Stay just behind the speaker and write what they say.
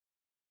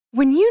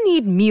When you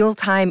need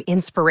mealtime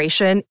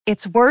inspiration,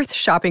 it's worth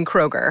shopping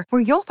Kroger,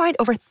 where you'll find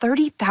over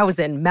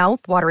 30,000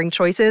 mouth-watering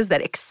choices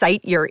that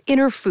excite your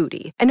inner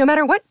foodie. And no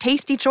matter what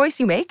tasty choice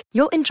you make,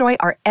 you'll enjoy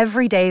our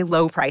everyday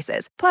low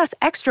prices, plus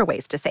extra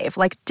ways to save,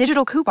 like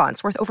digital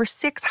coupons worth over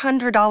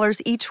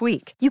 $600 each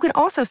week. You can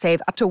also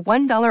save up to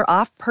 $1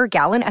 off per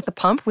gallon at the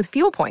pump with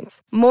fuel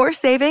points. More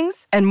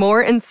savings and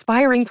more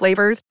inspiring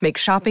flavors make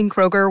shopping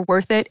Kroger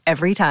worth it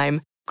every time.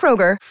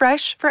 Kroger,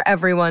 fresh for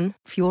everyone.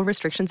 Fuel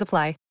restrictions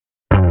apply.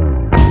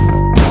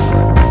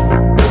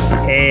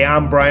 Hey,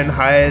 I'm Brian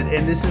Hyatt,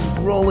 and this is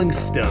Rolling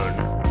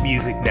Stone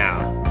Music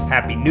Now.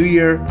 Happy New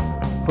Year.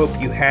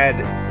 Hope you had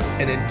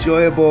an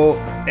enjoyable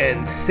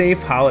and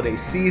safe holiday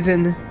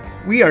season.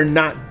 We are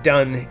not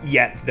done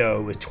yet,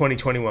 though, with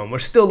 2021. We're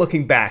still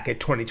looking back at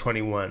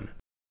 2021.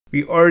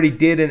 We already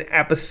did an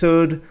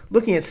episode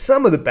looking at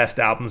some of the best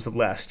albums of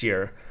last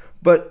year,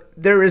 but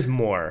there is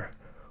more.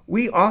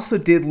 We also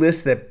did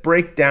lists that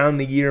break down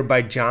the year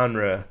by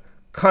genre: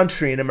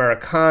 country and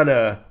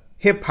Americana,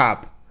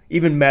 hip-hop,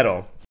 even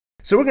metal.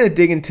 So we're going to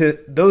dig into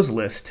those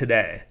lists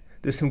today.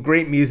 There's some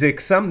great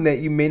music, some that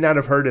you may not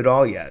have heard at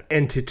all yet.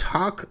 And to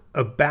talk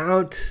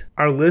about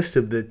our list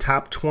of the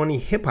top 20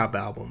 hip-hop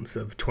albums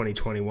of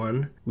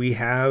 2021, we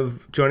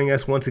have joining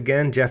us once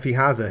again, Jeff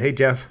Ihaza. Hey,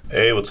 Jeff.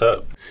 Hey, what's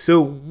up?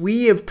 So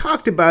we have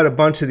talked about a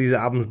bunch of these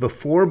albums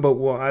before, but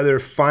we'll either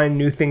find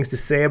new things to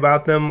say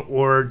about them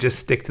or just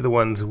stick to the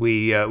ones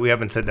we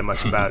haven't said that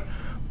much about.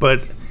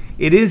 But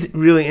it is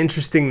really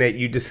interesting that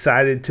you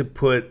decided to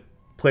put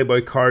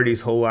Playboi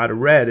Carti's Whole Lotta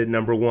Red at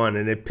number one,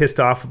 and it pissed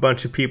off a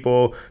bunch of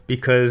people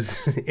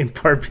because, in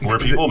part, because were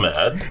people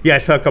mad? Yeah, I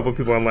saw a couple of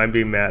people online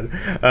being mad.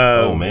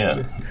 Oh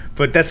man!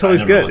 But that's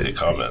always good. Look at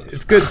comments.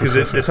 It's good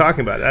because they're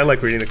talking about it. I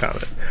like reading the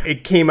comments.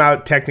 It came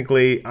out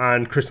technically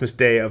on Christmas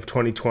Day of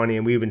 2020,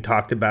 and we even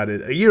talked about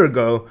it a year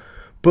ago.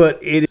 But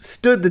it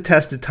stood the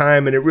test of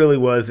time, and it really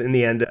was, in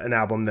the end, an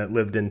album that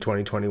lived in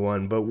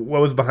 2021. But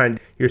what was behind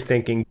your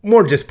thinking?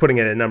 More just putting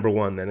it at number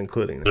one than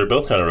including it. They're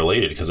both kind of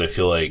related because I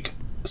feel like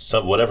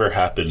whatever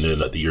happened in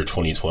the year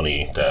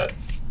 2020 that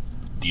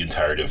the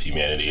entirety of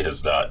humanity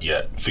has not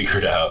yet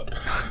figured out,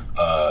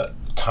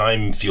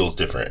 time feels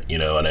different,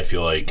 and I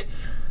feel like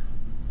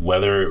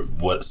whatever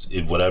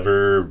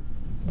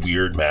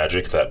weird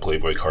magic that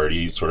Playboi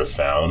Carti sort of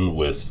found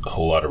with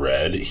Whole Lotta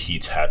Red, he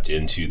tapped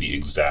into the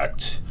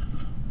exact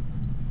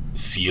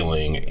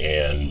feeling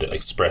and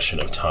expression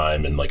of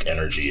time and like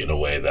energy in a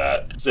way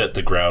that set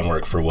the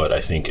groundwork for what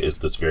I think is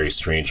this very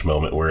strange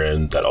moment we're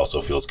in that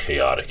also feels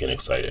chaotic and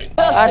exciting.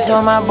 I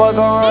told my boy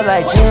go roll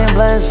like 10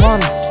 blends for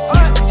me.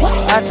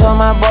 I told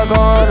my boy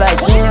go roll like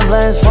 10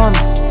 blends for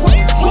me.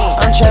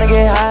 I'm trying to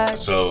get high.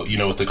 So,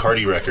 with the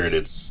Carti record,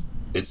 it's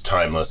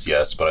timeless,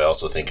 yes, but I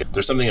also think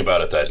there's something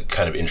about it that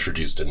kind of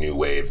introduced a new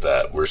wave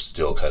that we're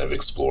still kind of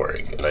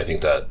exploring, and I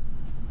think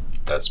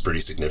that's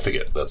pretty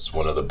significant. That's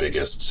one of the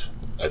biggest,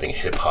 I think,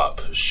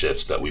 hip-hop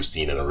shifts that we've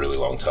seen in a really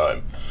long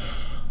time.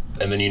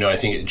 And then, I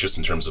think just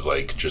in terms of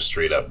like just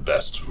straight up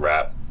best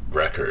rap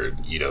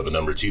record, the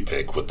number 2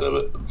 pick with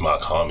the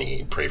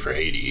Mach-Hommy, Pray for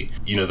Haiti,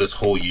 this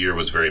whole year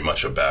was very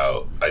much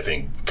about, I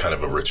think, kind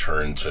of a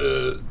return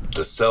to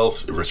the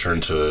self,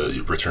 return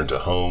to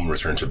home,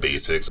 return to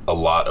basics. A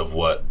lot of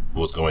what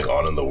was going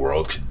on in the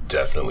world could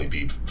definitely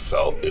be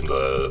felt in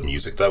the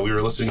music that we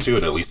were listening to,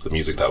 and at least the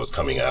music that was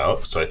coming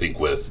out. So I think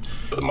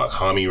with the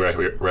Mach-Hommy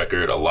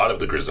record, a lot of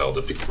the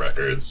Griselda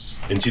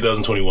records, in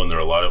 2021, there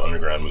were a lot of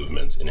underground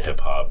movements in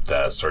hip-hop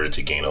that started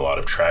to gain a lot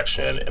of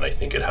traction, and I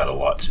think it had a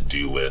lot to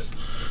do with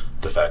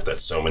the fact that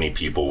so many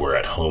people were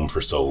at home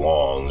for so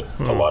long.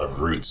 A lot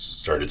of roots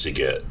started to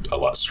get a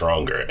lot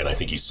stronger, and I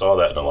think you saw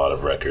that in a lot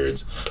of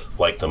records,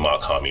 like the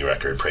Mach-Hommy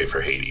record, Pray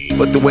for Haiti.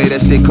 But the way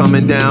that shit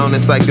coming down,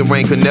 it's like the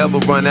rain could never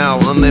run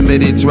out.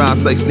 Unlimited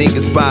drops like sneaker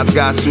spots,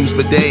 got shoes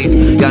for days.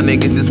 Y'all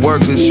niggas is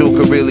working, shoe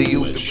could really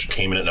use. Which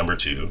came in at number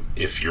 2.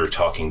 If you're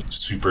talking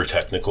super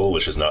technical,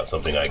 which is not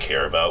something I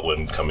care about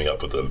when coming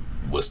up with a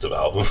list of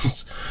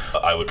albums,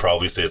 I would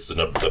probably say it's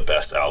the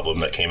best album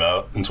that came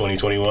out in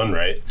 2021,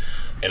 right?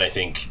 And I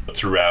think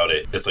throughout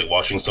it, it's like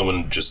watching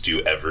someone just do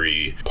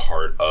every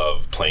part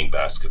of playing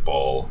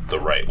basketball the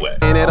right way.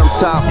 And I'm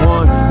top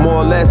one, more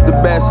or less the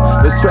best.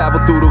 Let's travel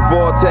through the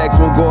vortex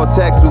when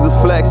Gore-Tex was a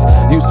flex.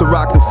 Used to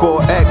rock the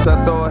 4X,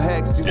 I thought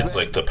Hex. It's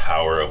like the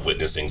power of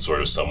witnessing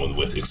sort of someone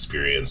with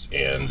experience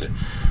and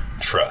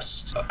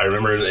trust. I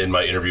remember in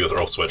my interview with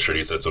Earl Sweatshirt,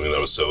 he said something that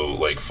was so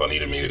like funny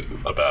to me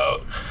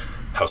about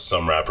how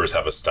some rappers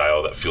have a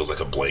style that feels like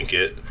a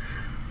blanket,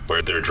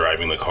 where they're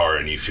driving the car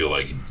and you feel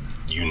like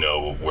you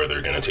know where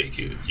they're going to take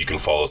you. You can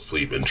fall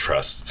asleep and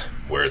trust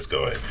where it's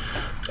going.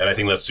 And I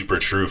think that's super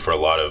true for a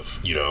lot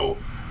of,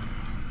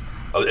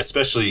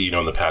 especially,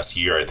 in the past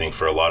year, I think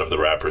for a lot of the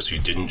rappers who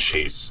didn't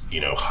chase,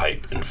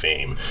 hype and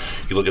fame.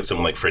 You look at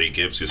someone like Freddie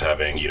Gibbs, who's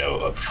having,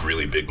 a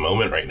really big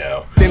moment right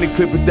now. Then the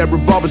clip with that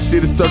revolver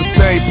shit is serve the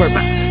same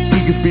purpose.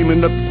 Geekers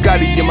beaming up the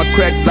Scotty in my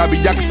crack lobby,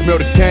 I can smell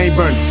the cane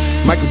burning.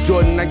 Michael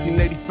Jordan,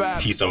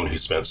 1985. He's someone who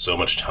spent so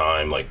much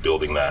time, like,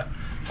 building that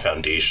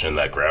foundation,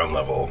 that ground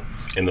level,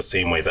 in the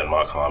same way that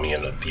Mach-Hommy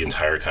and the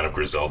entire kind of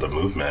Griselda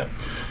movement.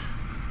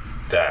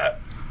 that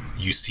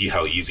you see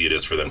how easy it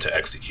is for them to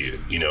execute,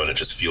 you know, and it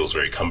just feels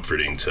very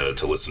comforting to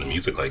listen to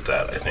music like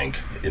that, I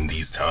think, in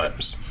these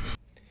times.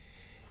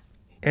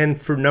 And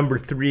for number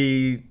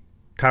 3,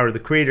 Tyler, the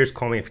Creator's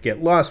Call Me If You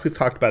Get Lost. We've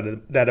talked about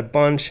that a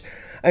bunch.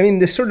 I mean,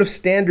 this sort of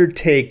standard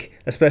take,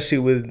 especially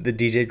with the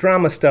DJ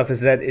Drama stuff,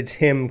 is that it's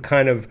him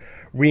kind of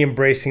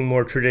re-embracing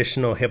more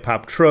traditional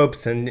hip-hop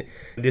tropes, and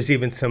there's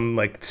even some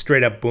like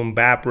straight-up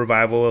boom-bap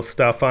revival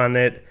stuff on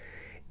it.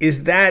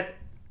 Is that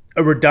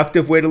a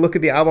reductive way to look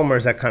at the album, or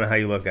is that kind of how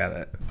you look at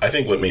it? I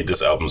think what made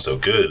this album so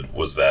good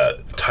was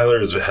that Tyler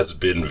has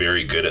been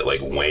very good at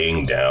like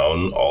weighing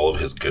down all of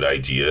his good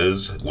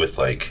ideas with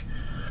like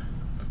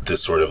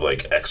this sort of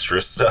like extra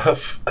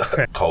stuff.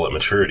 Call it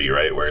maturity,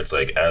 right? Where it's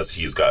like as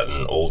he's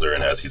gotten older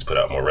and as he's put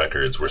out more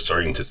records, we're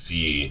starting to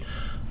see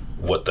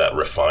what that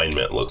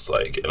refinement looks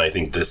like. And I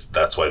think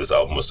that's why this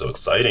album was so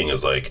exciting,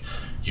 is like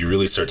you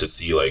really start to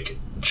see like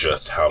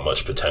just how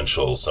much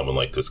potential someone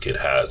like this kid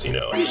has, you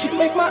know. You should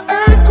make my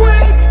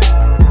earthquake.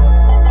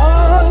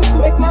 Oh,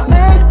 make my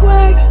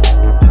earthquake.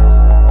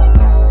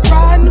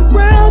 Riding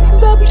around,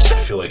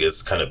 I feel like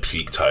it's kind of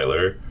peak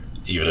Tyler,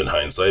 even in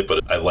hindsight,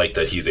 but I like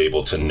that he's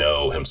able to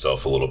know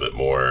himself a little bit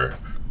more.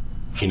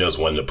 He knows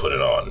when to put it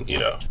on, you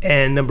know.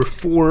 And number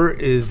 4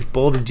 is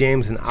Boldy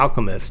James and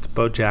Alchemist,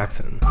 Bo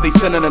Jackson. They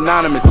send an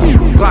anonymous.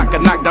 Clock, I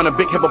knock down a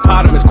big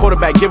hippopotamus.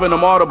 Quarterback giving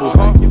them audibles.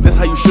 This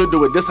how you should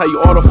do it. This how you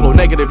auto flow.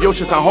 Negative. Yo,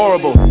 shit sound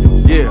horrible.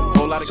 Yeah.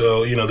 Whole lot of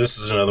so, you know, this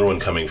is another one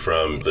coming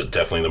from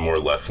definitely the more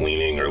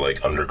left-leaning or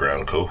like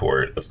underground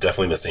cohort. It's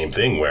definitely the same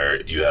thing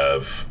where you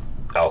have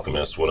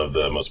Alchemist, one of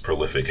the most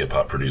prolific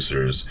hip-hop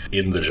producers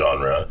in the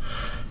genre.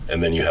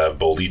 And then you have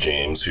Boldy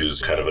James,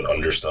 who's kind of an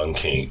undersung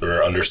king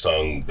or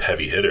undersung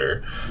heavy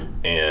hitter.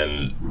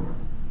 And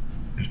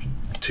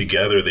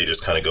together they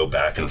just kind of go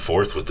back and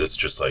forth with this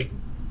just like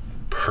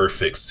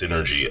perfect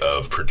synergy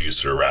of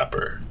producer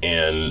rapper.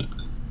 And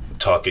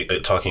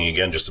talking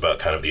again just about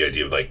kind of the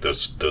idea of like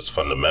those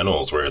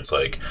fundamentals where it's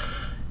like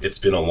it's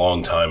been a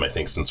long time, I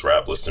think, since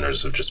rap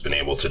listeners have just been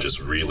able to just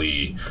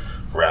really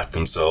wrap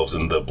themselves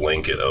in the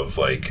blanket of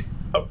like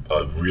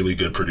a really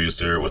good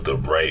producer with the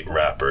right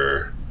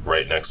rapper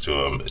right next to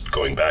him,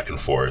 going back and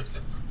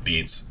forth,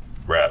 beats,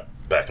 rap,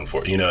 back and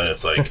forth, you know, and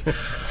it's like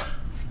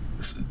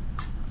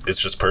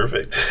it's just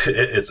perfect.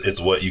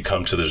 It's what you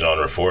come to the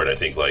genre for, and I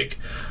think like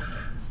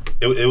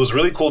it was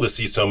really cool to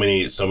see so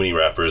many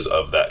rappers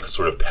of that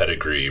sort of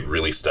pedigree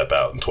really step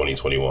out in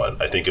 2021.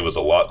 I think it was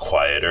a lot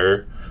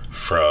quieter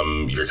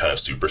from your kind of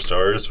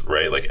superstars,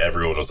 right? Like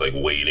everyone was like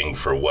waiting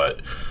for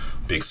what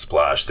big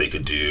splash they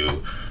could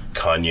do.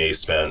 Kanye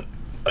spent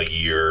a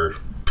year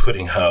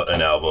putting out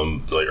an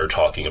album, like, or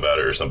talking about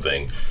it or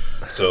something.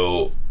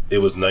 So it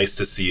was nice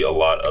to see a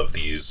lot of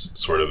these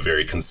sort of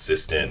very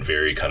consistent,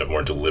 very kind of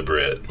more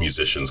deliberate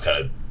musicians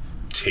kind of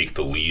take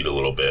the lead a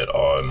little bit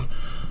on,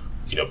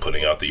 you know,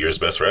 putting out the year's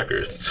best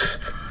records.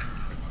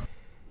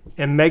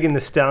 And Megan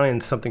Thee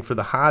Stallion, Something for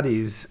the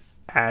Hotties,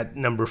 at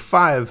number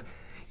 5.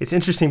 It's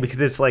interesting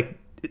because it's like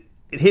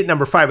it hit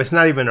number 5. It's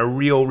not even a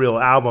real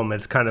album.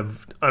 It's kind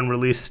of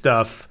unreleased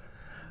stuff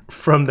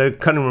from the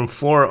cutting room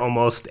floor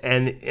almost,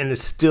 and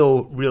it's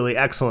still really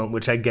excellent,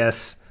 which I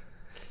guess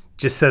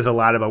just says a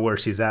lot about where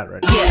she's at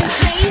right now.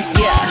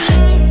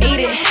 yeah.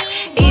 Eat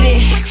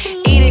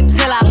it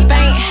till I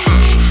faint.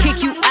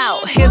 Kick you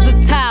out. Here's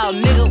a towel,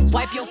 nigga.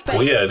 Wipe your face.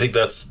 Well, yeah, I think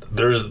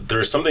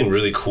there's something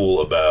really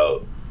cool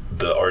about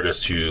the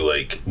artist who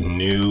like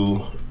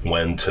knew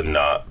when to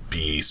not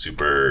be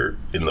super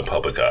in the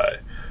public eye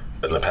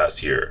in the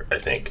past year, I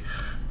think.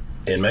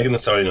 And Megan Thee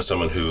Stallion is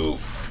someone who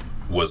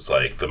was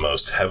like the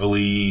most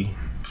heavily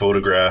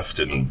photographed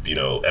in, you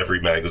know,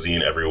 every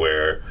magazine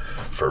everywhere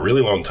for a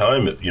really long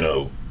time, you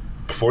know,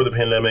 before the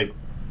pandemic,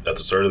 at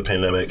the start of the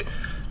pandemic.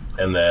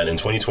 And then in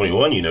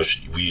 2021, you know,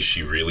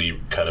 she really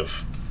kind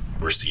of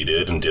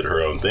receded and did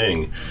her own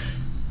thing.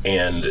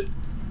 And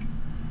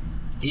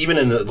even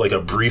in like a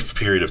brief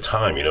period of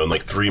time, you know, in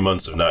like 3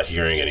 months of not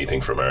hearing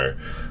anything from her,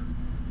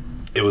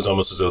 it was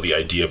almost as though the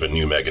idea of a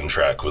new Megan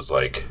track was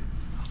like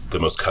the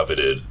most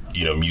coveted,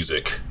 you know,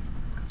 music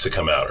to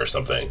come out or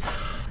something.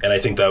 And I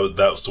think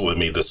that's what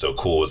made this so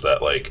cool, was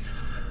that like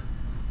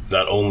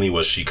not only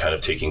was she kind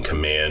of taking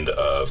command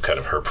of kind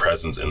of her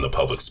presence in the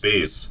public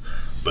space,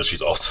 but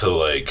she's also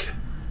like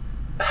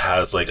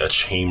has like a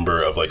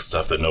chamber of like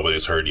stuff that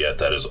nobody's heard yet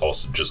that is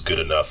also just good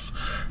enough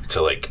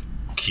to like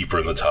keep her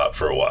in the top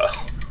for a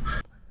while.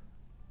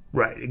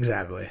 Right,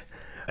 exactly.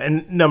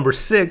 And number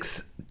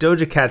 6,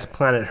 Doja Cat's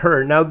Planet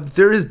Her. Now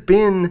there has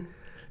been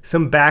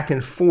some back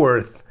and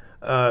forth,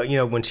 you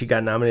know, when she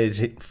got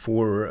nominated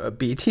for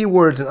BET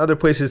Awards and other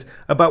places,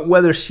 about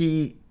whether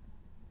she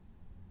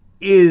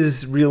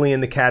is really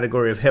in the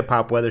category of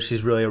hip-hop, whether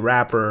she's really a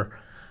rapper.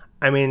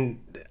 I mean,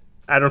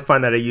 I don't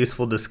find that a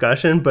useful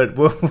discussion, but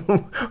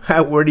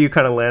where do you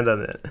kind of land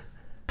on it?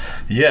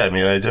 Yeah, I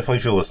mean, I definitely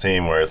feel the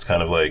same, where it's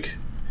kind of like,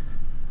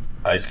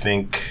 I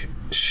think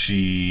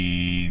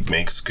she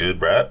makes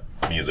good rap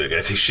music.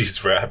 I think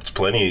she's rapped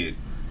plenty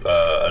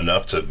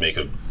enough to make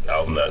an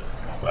album that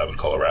I would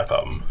call a rap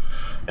album.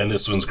 And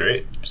this one's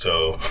great.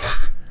 So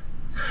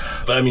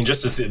But I mean,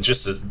 just to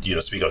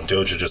speak on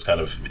Doja, just kind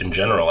of in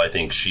general, I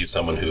think she's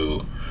someone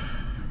who,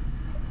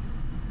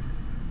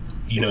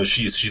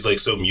 she's like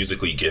so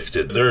musically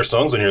gifted. There are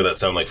songs in here that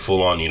sound like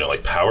full on,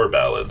 like power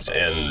ballads,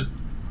 and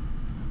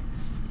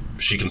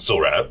she can still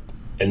rap.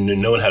 And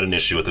no one had an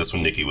issue with this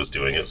when Nicki was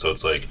doing it. So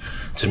it's like,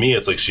 to me,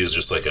 it's like she is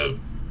just like a,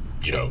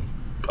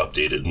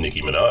 updated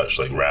Nicki Minaj,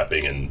 like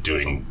rapping and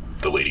doing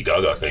the Lady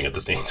Gaga thing at the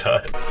same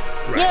time.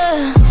 Right.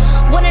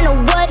 Yeah, wanna know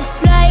what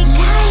it's like?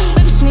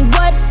 Baby, show me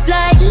what it's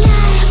like.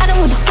 I don't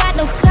really got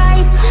no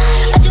tights.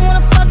 I just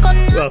wanna fuck on.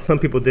 Well, some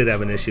people did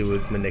have an issue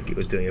with when Nicki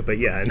was doing it, but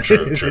yeah.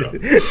 True.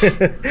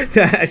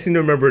 I seem to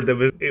remember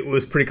that it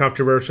was pretty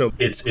controversial.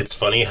 It's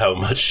funny how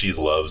much she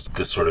loves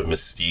this sort of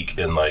mystique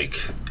and like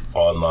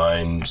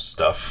online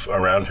stuff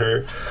around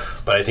her,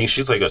 but I think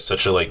she's like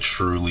such a like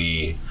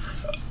truly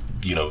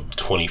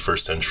 21st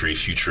century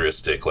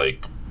futuristic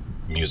like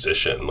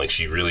musician. Like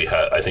she really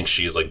I think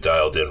she is like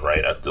dialed in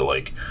right at the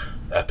like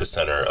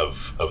epicenter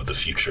of the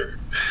future.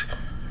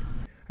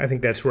 I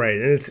think that's right,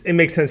 and it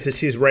makes sense that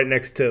she's right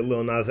next to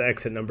Lil Nas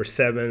X at number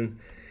 7,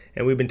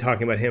 and we've been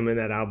talking about him in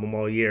that album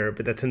all year,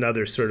 but that's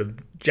another sort of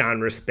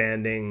genre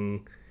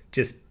spanning,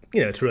 just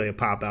it's really a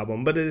pop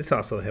album, but it's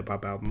also a hip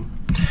hop album.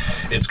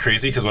 It's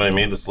crazy because when I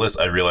made this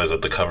list, I realized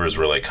that the covers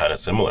were like kind of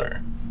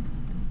similar.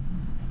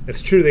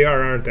 It's true, they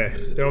are, aren't they?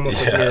 They're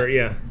almost like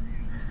they're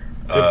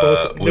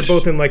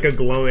both in like a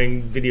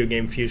glowing video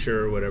game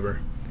future or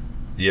whatever.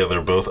 Yeah,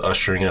 they're both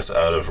ushering us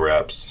out of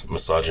rap's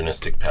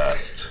misogynistic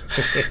past.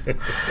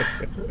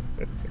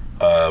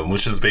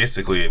 Which is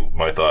basically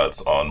my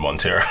thoughts on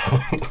Montero.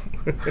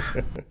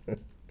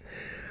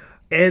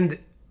 And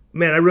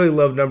man, I really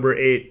love number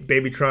 8,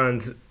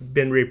 Babytron's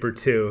Bin Reaper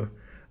 2.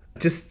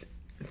 Just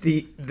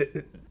the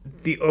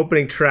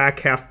opening track,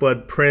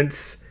 Half-Blood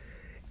Prince.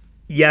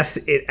 Yes,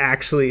 it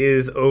actually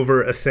is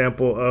over a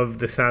sample of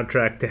the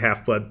soundtrack to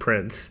Half-Blood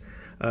Prince.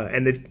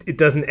 And it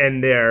doesn't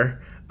end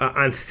there.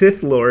 On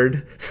Sith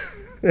Lord,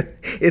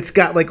 it's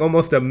got like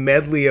almost a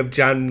medley of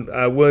John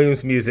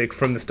Williams music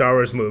from the Star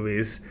Wars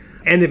movies.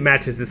 And it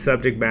matches the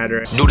subject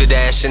matter. Do the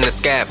dash in the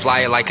sky,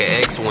 fly it like an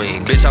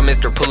X-Wing. Bitch, I'm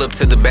Mr. Pull up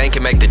to the bank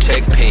and make the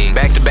check ping.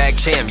 Back-to-back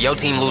champ, your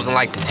team losing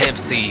like the 10th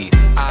seed.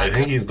 I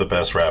think he's the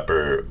best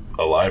rapper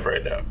alive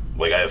right now.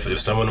 Like, if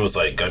someone was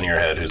like, gun to your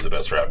head, who's the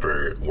best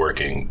rapper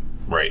working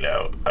right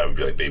now, I would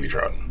be like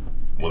Babytron.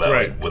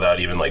 Without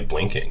even like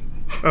blinking.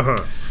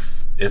 Uh-huh.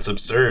 It's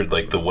absurd,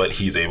 like what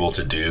he's able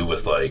to do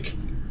with like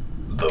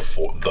the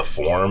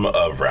form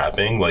of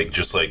rapping, like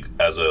just like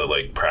as a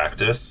like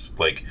practice,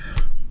 like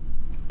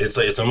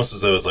it's almost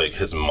as though it's like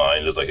his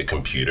mind is like a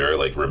computer,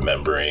 like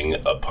remembering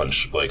a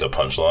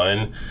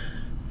punchline,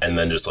 and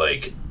then just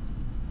like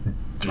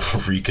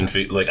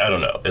reconfigure. Like I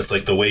don't know, it's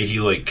like the way he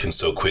like can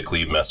so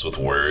quickly mess with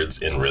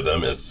words in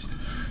rhythm is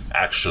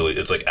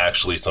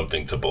actually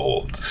something to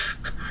behold.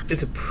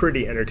 It's a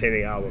pretty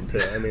entertaining album too.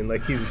 I mean,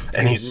 like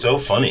he's so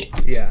funny.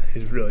 Yeah,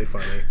 he's really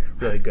funny,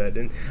 really good.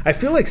 And I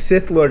feel like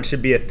Sith Lord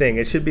should be a thing.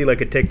 It should be like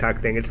a TikTok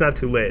thing. It's not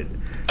too late.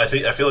 I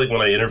feel like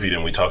when I interviewed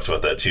him, we talked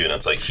about that too. And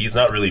it's like he's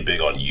not really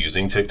big on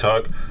using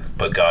TikTok,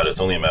 but God,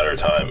 it's only a matter of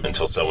time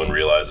until someone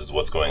realizes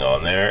what's going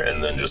on there,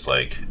 and then just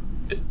like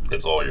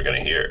it's all you're gonna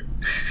hear.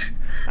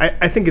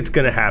 I think it's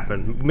going to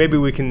happen. Maybe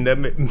we can.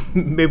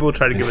 Maybe we'll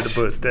try to give it a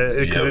boost.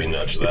 Yeah, we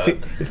nudge that.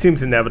 It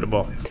seems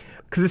inevitable.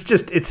 Because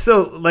it's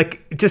so,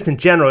 like, just in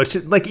general, it's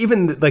just, like,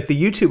 even, like, the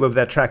YouTube of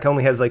that track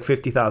only has, like,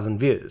 50,000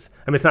 views.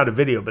 I mean, it's not a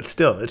video, but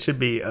still, it should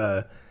be,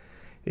 it'll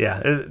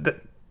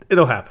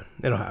happen.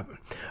 It'll happen.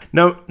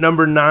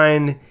 Number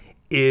 9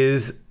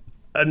 is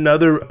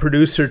another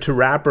producer to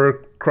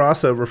rapper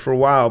crossover for a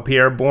while,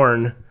 Pierre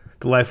Bourne,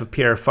 The Life of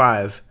Pierre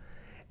 5.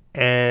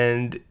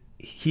 And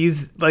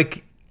he's,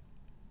 like,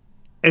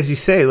 as you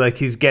say, like,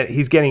 he's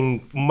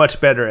getting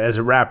much better as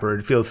a rapper.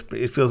 It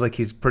feels like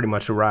he's pretty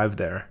much arrived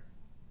there.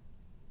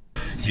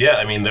 Yeah,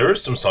 I mean, there are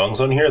some songs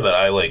on here that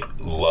I, like,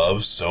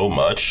 love so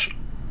much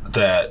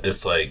that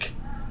it's, like...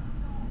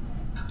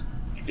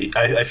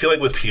 I feel like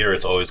with Pierre,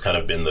 it's always kind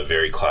of been the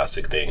very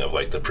classic thing of,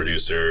 like, the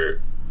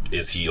producer,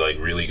 is he, like,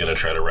 really going to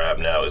try to rap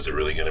now? Is it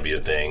really going to be a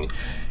thing?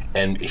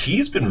 And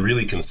he's been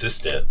really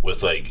consistent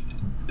with, like,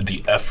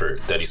 the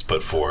effort that he's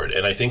put forward.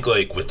 And I think,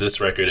 like, with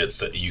this record,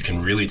 you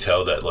can really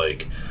tell that,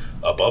 like,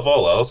 above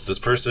all else, this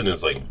person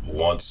is, like,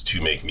 wants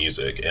to make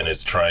music and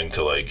is trying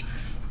to, like...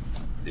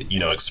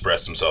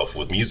 express himself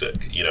with music,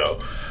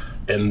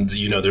 and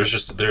there's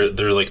just there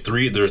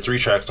are 3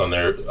 tracks on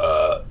there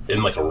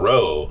in like a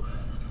row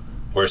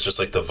where it's just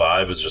like the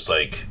vibe is just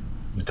like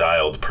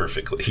dialed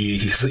perfectly.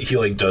 He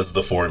like does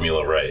the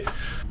formula right.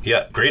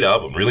 Yeah, great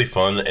album, really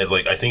fun. And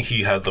like I think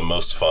he had the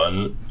most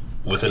fun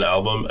with an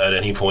album at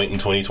any point in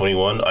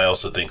 2021. I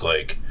also think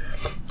like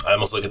I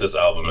almost look at this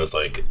album as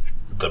like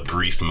the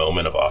brief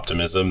moment of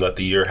optimism that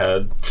the year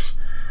had.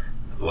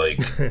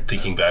 Like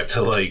thinking back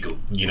to like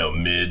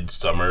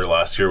mid-summer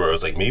last year where I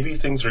was like maybe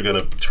things are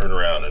gonna turn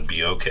around and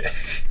be okay.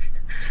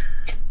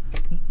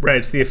 Right,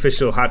 it's the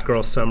official Hot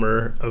Girl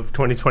Summer of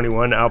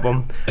 2021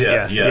 album.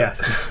 Yeah.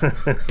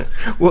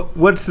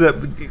 What's the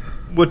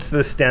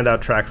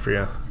standout track for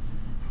you?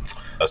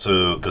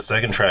 So the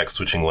second track,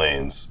 Switching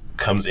Lanes,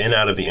 comes in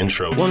out of the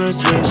intro. Wanna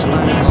switch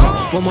lanes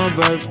for my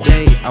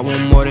birthday. I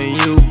want more than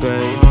you,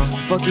 babe.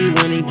 Fuck you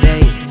any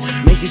day.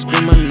 Make you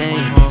scream my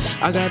name.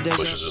 I got that.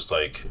 Which is just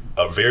like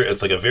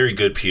it's like a very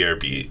good Pierre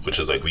beat, which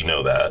is like, we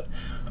know that.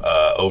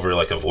 Over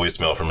like a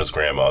voicemail from his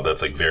grandma.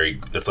 That's like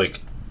it's like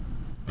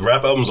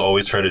rap albums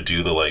always try to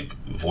do the like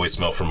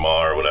voicemail from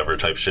Ma or whatever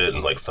type shit,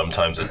 and like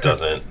sometimes it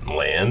doesn't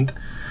land.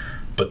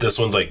 But this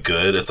one's like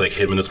good. It's like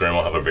him and his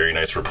grandma have a very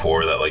nice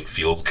rapport that like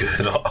feels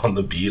good on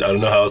the beat. I don't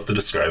know how else to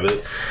describe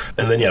it.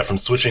 And then yeah, from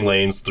Switching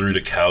Lanes through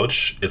to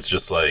Couch, it's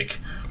just like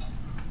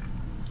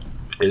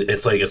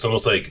it's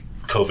almost like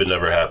COVID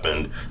never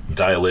happened.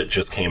 Dial It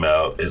just came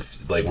out.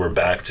 It's like we're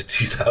back to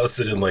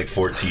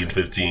 2014,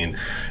 15,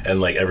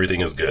 and like everything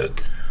is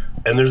good.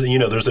 And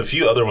there's a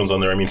few other ones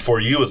on there. I mean,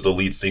 For You is the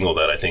lead single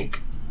that I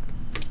think,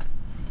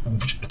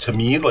 to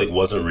me, like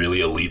wasn't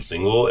really a lead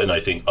single, and I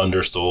think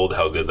undersold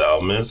how good the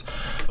album is.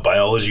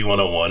 Biology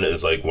 101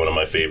 is like one of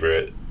my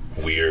favorite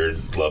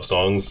weird love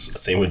songs.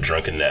 Same with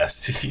Drunken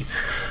Nasty.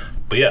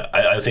 But yeah,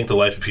 I think The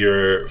Life of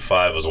Pierre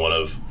 5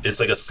 was it's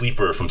like a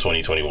sleeper from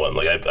 2021.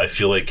 Like I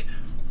feel like,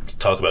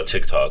 talk about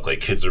TikTok,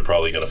 like kids are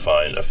probably going to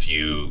find a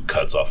few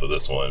cuts off of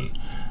this one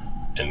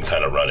and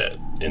kind of run it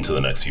into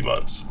the next few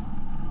months.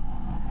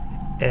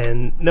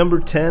 And number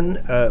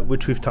 10,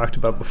 which we've talked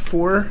about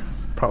before,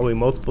 probably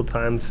multiple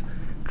times,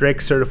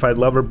 Drake's Certified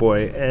Lover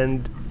Boy.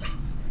 And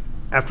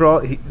after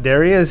all,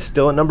 there he is,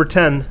 still at number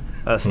 10,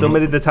 still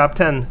made it the top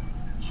 10.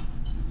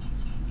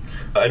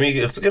 I mean,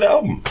 it's a good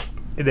album.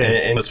 It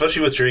is. And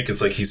especially with Drake,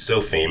 it's like he's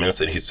so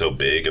famous and he's so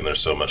big and there's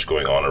so much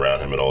going on around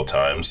him at all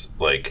times.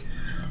 Like,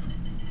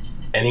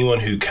 anyone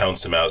who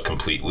counts him out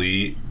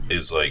completely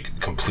is like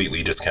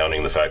completely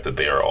discounting the fact that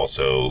they are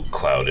also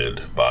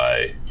clouded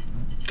by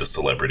the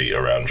celebrity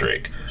around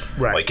Drake.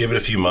 Right. Like, give it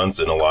a few months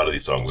and a lot of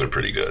these songs are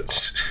pretty good.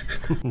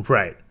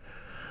 Right.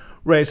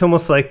 It's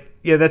almost like,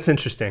 yeah, that's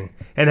interesting.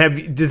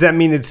 And does that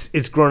mean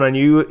it's grown on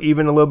you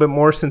even a little bit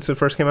more since it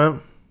first came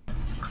out?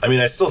 I mean,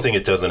 I still think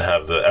it doesn't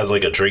have as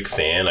like a Drake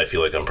fan, I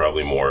feel like I'm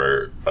probably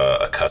more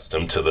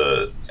accustomed to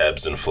the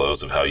ebbs and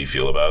flows of how you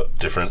feel about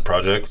different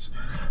projects.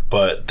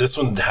 But this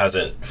one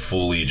hasn't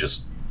fully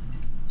just,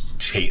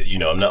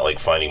 I'm not like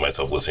finding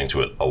myself listening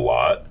to it a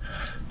lot.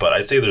 But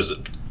I'd say there's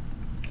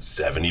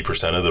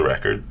 70% of the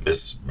record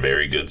is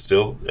very good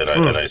still. And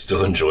I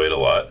still enjoy it a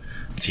lot.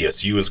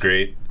 TSU is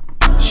great.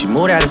 She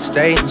moved out of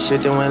state and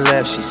shit that went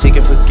left. She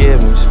seeking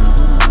forgiveness.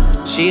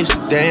 She used to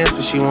dance,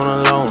 but she went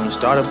alone and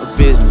start up a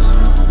business.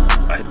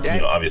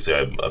 Obviously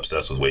I'm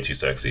obsessed with Way Too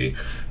Sexy,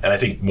 and I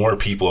think more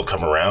people have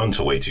come around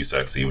to Way Too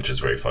Sexy, which is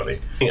very funny.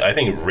 I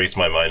think Race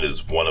My Mind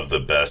is one of the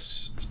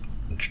best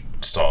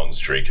songs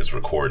Drake has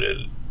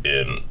recorded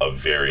in a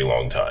very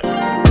long time.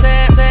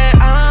 Say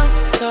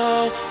I'm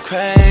so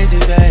crazy,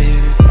 baby.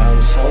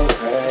 I'm so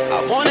crazy.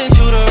 I wanted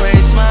you to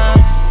race my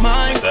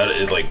mind.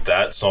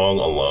 That song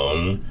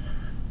alone,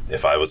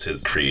 if I was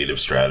his creative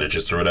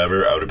strategist or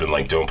whatever, I would have been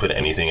like, don't put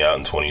anything out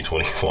in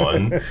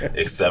 2021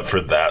 except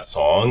for that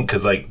song,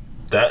 because like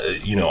that,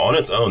 on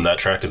its own, that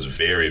track is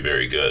very,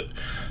 very good.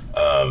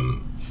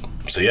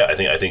 So yeah, I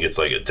think it's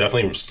like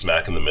definitely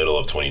smack in the middle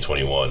of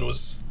 2021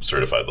 was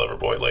Certified Lover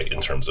Boy, like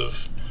in terms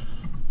of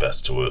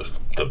best to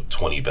the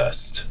 20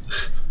 best.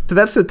 So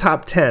that's the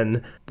top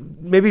 10.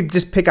 Maybe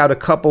just pick out a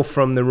couple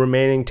from the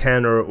remaining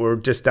 10 or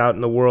just out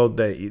in the world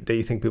that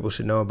you think people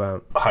should know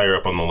about. Higher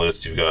up on the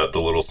list, you've got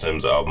the Little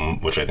Sims album,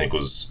 which I think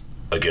was,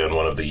 again,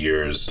 one of the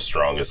year's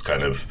strongest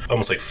kind of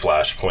almost like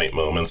flashpoint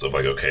moments of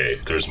like, okay,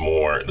 there's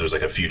more, there's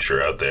like a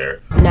future out there.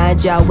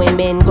 Naija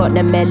women got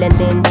the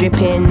melanin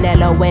dripping.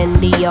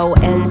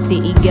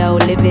 L-O-N-D-O-N-C-E girl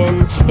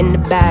living in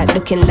the back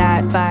looking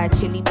like fire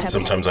chili pepper.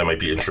 Sometimes I might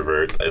be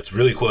introvert. It's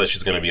really cool that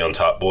she's going to be on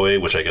Top Boy,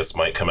 which I guess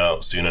might come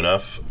out soon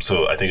enough.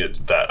 So I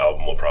think that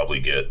album will probably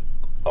get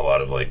a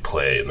lot of like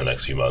play in the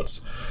next few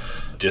months.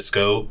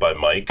 Disco by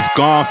Mike. It's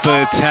gone for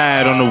a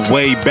tad on the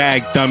way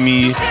back,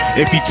 dummy.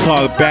 If you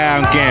talk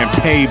bad, I'm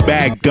getting paid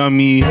back,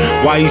 dummy.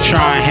 Why you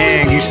trying to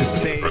hang? You should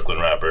say. Brooklyn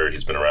rapper.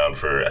 He's been around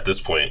for, at this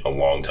point, a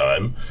long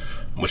time,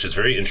 which is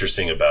very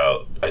interesting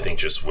about, I think,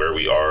 just where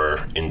we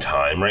are in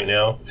time right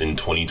now in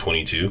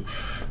 2022.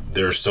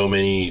 There are so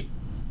many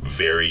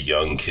very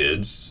young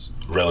kids,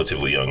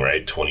 relatively young,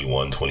 right?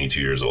 21, 22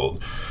 years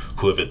old,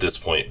 who have at this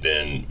point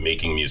been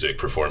making music,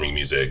 performing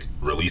music,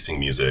 releasing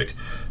music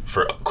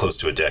for close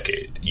to a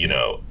decade,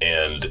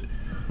 and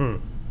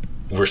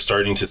we're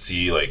starting to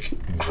see like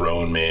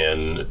grown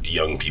man,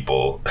 young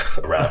people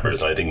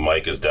rappers. And I think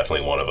Mike is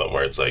definitely one of them,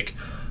 where it's like,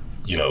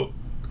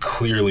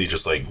 clearly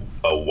just like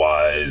a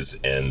wise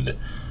and,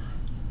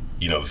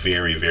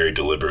 very, very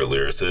deliberate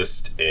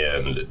lyricist,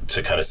 and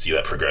to kind of see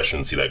that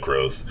progression, see that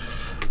growth,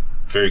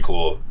 very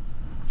cool.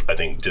 I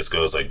think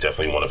Disco is like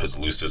definitely one of his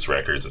loosest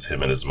records. It's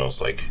him and his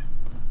most like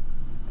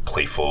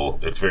playful.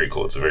 It's very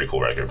cool. It's a very cool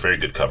record. Very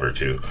good cover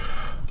too.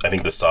 I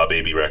think the Saw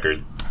Baby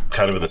record,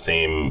 kind of in the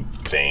same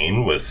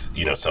vein with,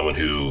 someone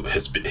who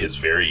is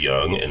very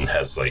young and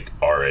has like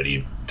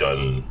already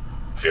done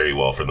very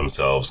well for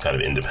themselves kind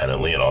of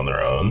independently and on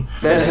their own.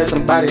 Better hit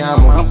somebody,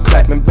 I'm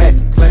clapping back.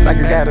 Like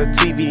I got a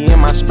TV in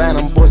my spine,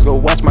 them boys go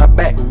watch my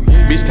back.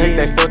 Bitch, take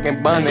that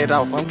fucking bonnet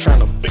off, I'm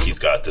trying to. But he's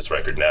got this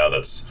record now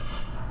that's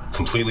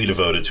completely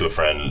devoted to a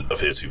friend of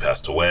his who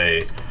passed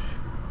away.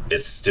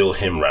 It's still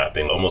him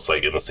rapping, almost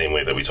like in the same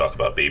way that we talk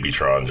about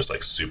Babytron, just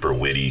like super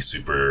witty,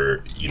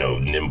 super,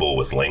 nimble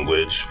with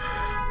language.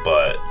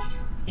 But,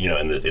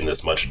 in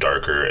this much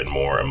darker and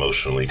more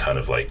emotionally kind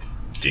of like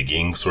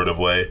digging sort of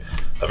way.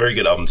 A very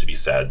good album to be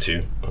sad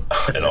to.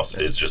 And also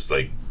it's just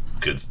like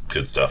good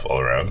stuff all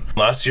around.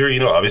 Last year,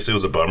 obviously it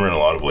was a bummer in a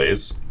lot of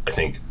ways. I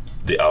think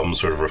the album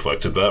sort of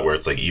reflected that, where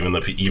it's like even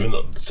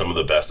some of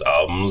the best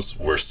albums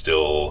were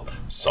still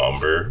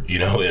somber,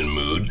 in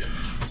mood.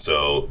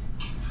 So,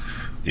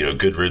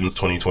 good riddance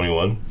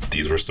 2021.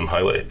 These were some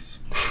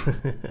highlights.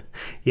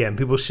 Yeah, and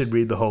people should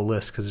read the whole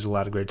list because there's a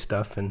lot of great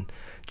stuff. And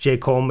J.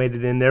 Cole made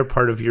it in there,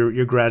 part of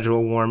your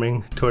gradual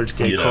warming towards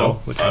J.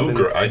 Cole.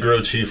 I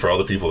grow cheap for all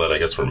the people that I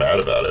guess were mad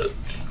about it.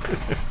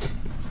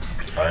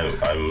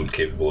 I'm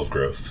capable of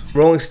growth.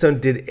 Rolling Stone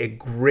did a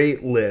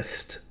great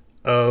list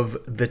of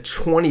the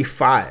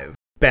 25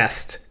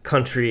 best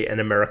country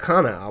and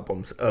Americana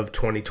albums of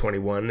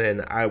 2021,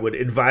 and I would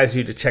advise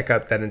you to check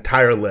out that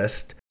entire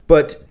list.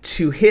 But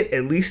to hit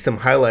at least some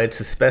highlights,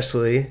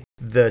 especially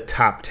the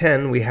top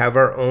 10, we have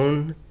our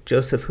own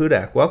Joseph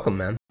Hudak. Welcome,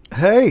 man.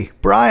 Hey,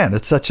 Brian,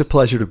 it's such a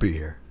pleasure to be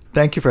here.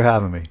 Thank you for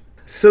having me.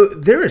 So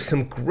there is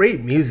some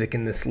great music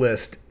in this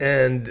list,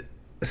 and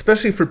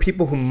especially for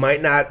people who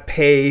might not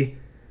pay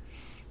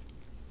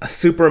a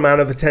super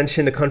amount of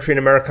attention to country and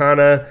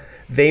Americana,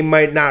 they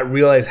might not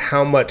realize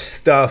how much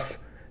stuff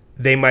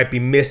they might be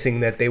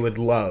missing that they would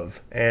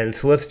love. And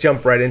so let's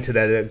jump right into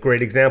that. A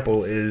great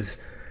example is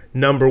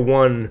number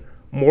 1,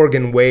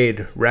 Morgan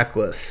Wade,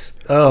 Reckless.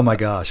 Oh my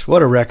gosh,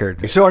 what a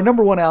record. So our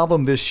number 1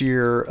 album this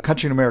year,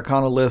 Country and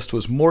Americana list,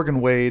 was Morgan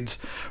Wade's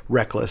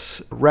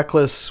Reckless.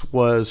 Reckless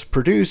was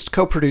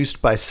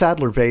co-produced by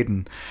Sadler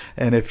Vaden.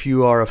 And if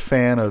you are a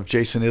fan of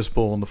Jason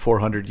Isbell and the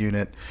 400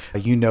 Unit,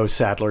 you know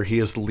Sadler. He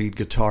is the lead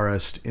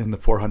guitarist in the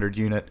 400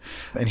 Unit.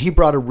 And he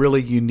brought a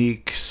really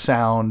unique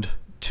sound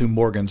to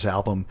Morgan's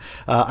album.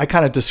 I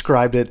kind of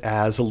described it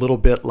as a little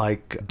bit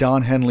like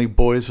Don Henley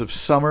Boys of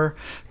Summer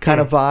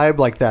kind of vibe,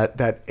 like that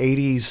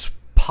 80s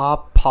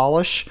pop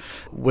polish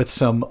with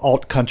some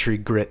alt country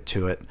grit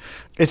to it.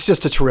 It's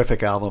just a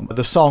terrific album.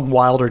 The song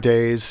Wilder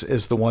Days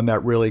is the one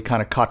that really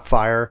kind of caught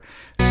fire.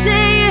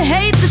 Say you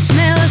hate the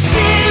smell of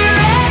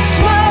cigarette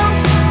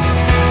smoke.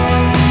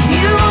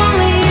 You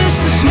only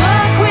used to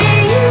smoke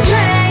when you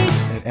drank.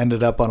 It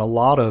ended up on a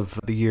lot of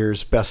the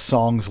year's best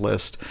songs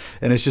list,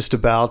 and it's just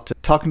about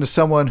talking to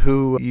someone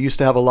who you used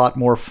to have a lot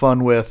more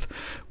fun with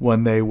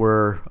when they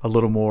were a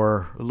little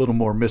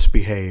more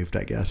misbehaved,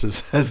 I guess,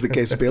 as the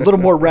case would be, a little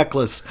more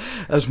reckless,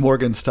 as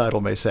Morgan's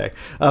title may say.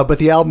 But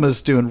the album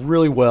is doing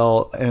really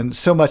well, and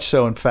so much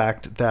so, in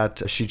fact,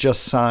 that she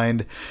just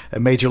signed a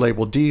major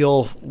label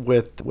deal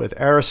with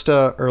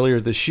Arista earlier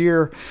this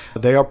year.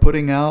 They are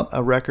putting out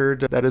a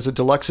record that is a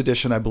deluxe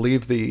edition. I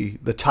believe the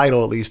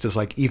title, at least, is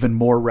like Even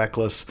More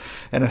Reckless,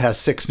 and it has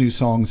 6 new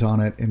songs on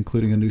it,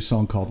 including a new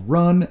song called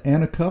Run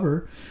and a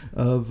cover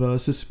of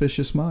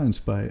Suspicious Minds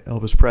by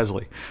Elvis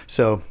Presley.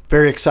 So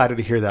very excited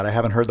to hear that. I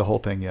haven't heard the whole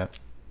thing yet.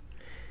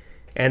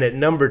 And at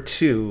number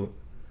 2,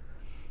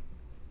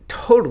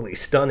 totally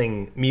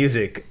stunning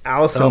music,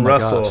 Allison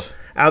Russell, gosh.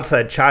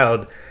 Outside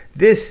Child.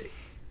 This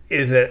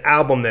is an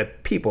album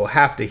that people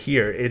have to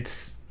hear.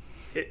 It's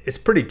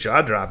pretty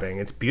jaw-dropping.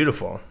 It's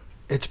beautiful.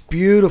 It's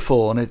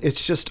beautiful, and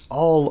it's just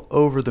all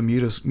over the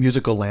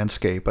musical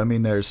landscape. I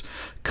mean, there's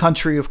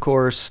country, of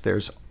course.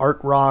 There's art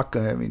rock.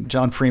 I mean,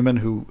 John Freeman,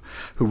 who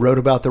wrote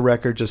about the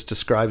record, just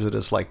describes it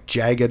as like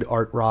jagged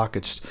art rock.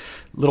 It's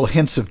little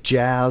hints of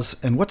jazz.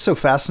 And what's so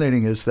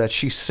fascinating is that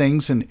she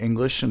sings in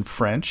English and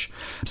French.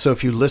 So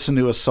if you listen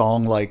to a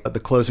song like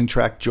the closing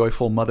track,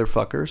 Joyful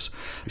Motherfuckers,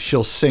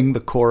 she'll sing the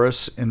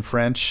chorus in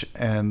French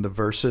and the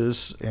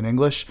verses in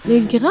English. Les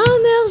grands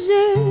bergers,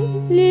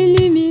 les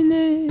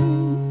lumineux.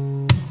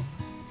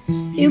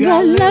 You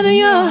got love in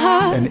your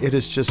heart. And it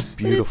is just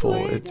beautiful.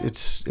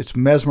 It's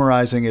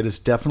mesmerizing. It is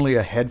definitely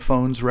a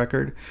headphones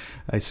record.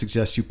 I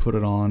suggest you put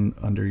it on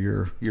under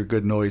your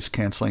good noise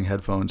canceling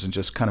headphones and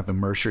just kind of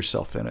immerse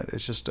yourself in it.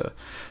 It's just a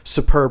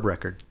superb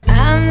record.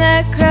 I'm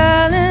that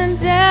crawling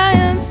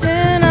down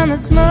thin on the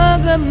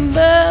smoke up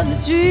above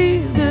the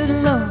trees. Good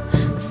Lord,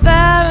 the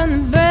fire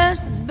and the branch.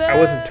 I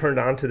wasn't turned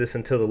on to this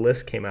until the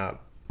list came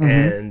out.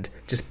 And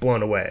just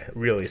blown away.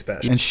 Really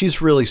special. And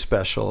she's really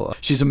special.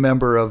 She's a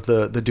member of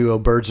the duo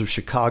Birds of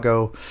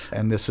Chicago,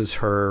 and this is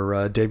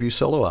her debut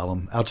solo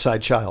album,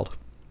 Outside Child.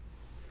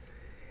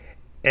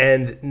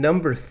 And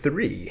number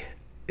 3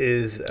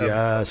 is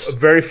a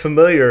very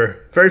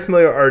familiar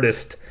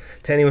artist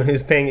to anyone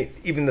who's paying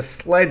even the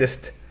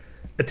slightest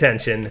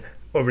attention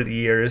over the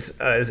years,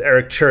 is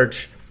Eric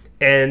Church.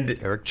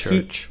 And Eric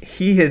Church.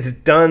 He has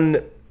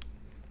done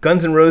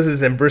Guns N'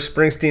 Roses and Bruce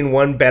Springsteen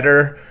one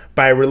better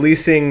by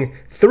releasing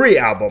 3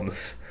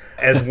 albums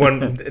as one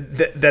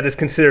that is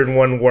considered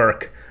one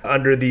work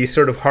under the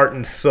sort of heart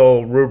and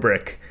soul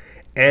rubric.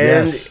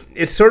 And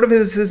It's sort of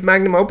his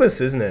magnum opus,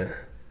 isn't it?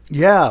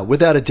 Yeah,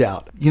 without a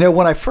doubt.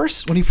 When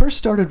he first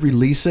started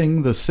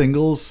releasing the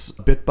singles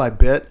bit by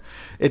bit,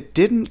 it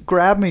didn't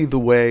grab me the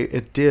way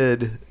it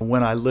did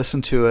when I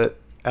listened to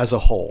it as a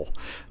whole.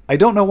 I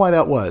don't know why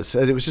that was.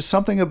 It was just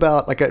something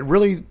about, I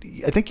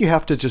think you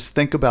have to just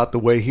think about the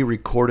way he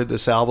recorded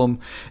this album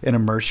and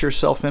immerse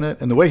yourself in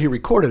it. And the way he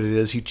recorded it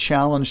is he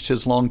challenged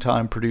his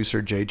longtime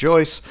producer, Jay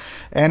Joyce,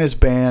 and his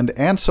band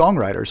and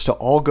songwriters to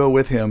all go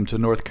with him to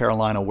North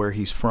Carolina, where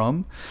he's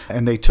from.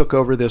 And they took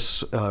over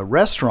this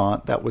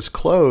restaurant that was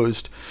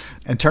closed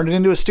and turned it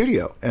into a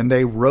studio. And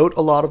they wrote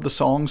a lot of the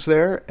songs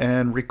there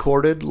and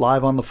recorded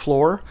live on the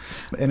floor.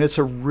 And it's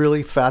a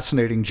really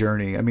fascinating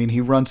journey. I mean,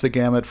 he runs the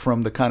gamut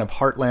from the kind of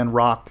heartland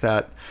rock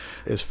that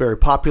is very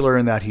popular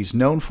and that he's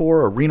known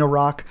for, arena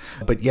rock,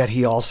 but yet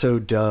he also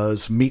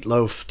does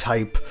Meatloaf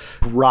type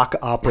rock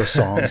opera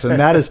songs. And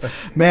that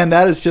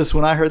is just,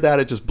 when I heard that,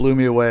 it just blew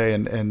me away.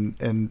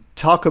 And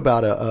talk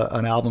about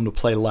an album to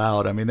play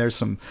loud. I mean, there's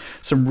some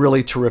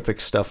really terrific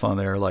stuff on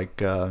there,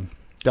 like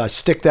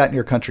Stick That in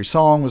Your Country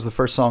Song was the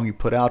first song you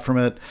put out from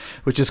it,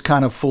 which is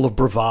kind of full of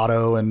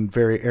bravado and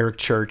very Eric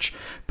Church.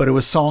 But it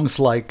was songs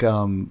like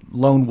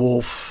Lone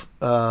Wolf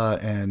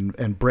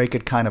and Break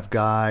It Kind of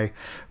Guy.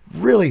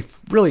 Really,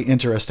 really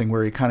interesting,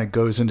 where he kind of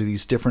goes into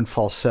these different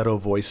falsetto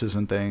voices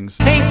and things.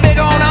 Ain't big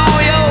on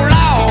all your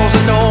laws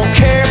and don't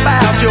care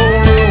about your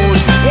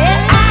rules.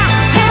 Yeah,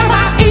 I tell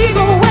my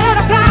eagle where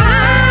to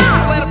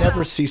fly. He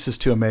never ceases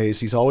to amaze.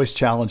 He's always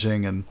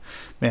challenging, and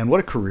man, what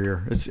a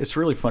career. It's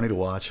really funny to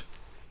watch.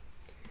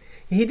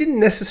 He didn't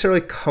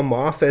necessarily come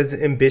off as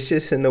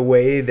ambitious in the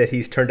way that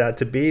he's turned out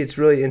to be. It's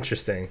really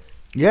interesting.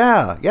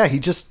 Yeah.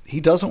 He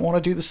doesn't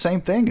want to do the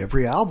same thing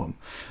every album.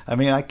 I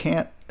mean, I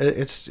can't.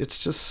 It's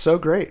just so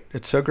great.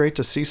 It's so great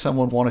to see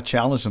someone want to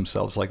challenge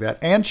themselves like that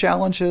and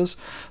challenge his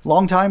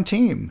longtime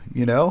team.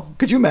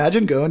 Could you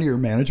imagine going to your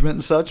management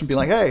and such and be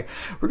like, "Hey,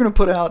 we're going to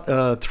put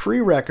out 3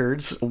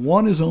 records.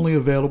 One is only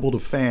available to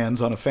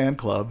fans on a fan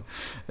club."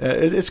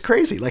 It's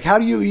crazy. Like, how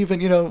do you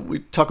even? We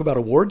talk about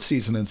award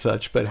season and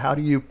such, but how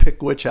do you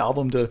pick which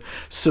album to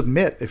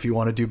submit if you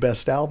want to do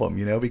best album?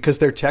 Because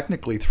they're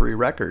technically 3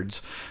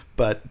 records,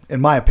 but in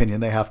my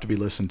opinion, they have to be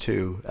listened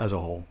to as a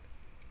whole.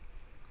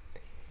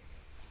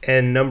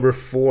 And number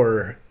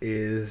 4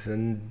 is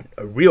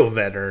a real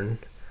veteran,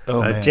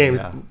 James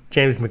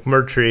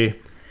McMurtry,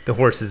 The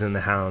Horses and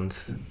the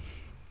Hounds.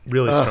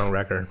 Really strong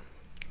record.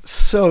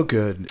 So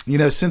good.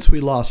 Since we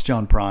lost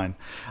John Prine,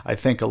 I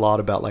think a lot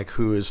about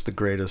who is the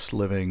greatest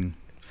living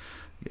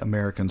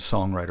American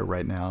songwriter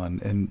right now,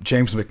 and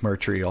James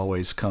McMurtry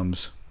always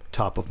comes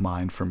top of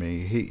mind for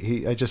me.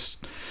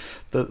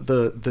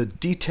 The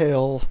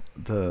detail,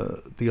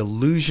 the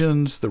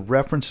allusions, the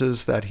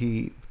references that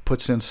he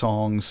puts in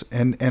songs,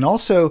 and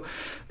also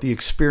the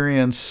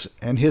experience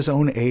and his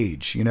own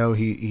age.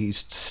 He's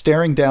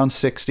staring down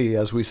 60,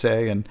 as we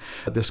say, and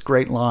this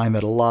great line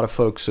that a lot of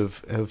folks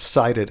have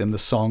cited in the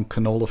song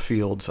Canola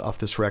Fields off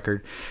this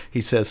record.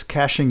 He says,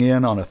 "Cashing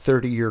in on a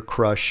 30-year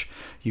crush,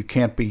 you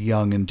can't be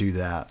young and do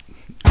that."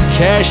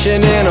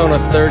 Cashing in on a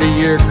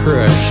 30-year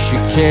crush, you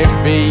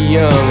can't be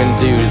young and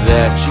do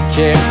that. You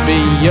can't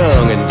be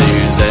young and do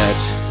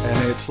that.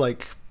 And it's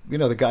like,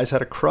 the guys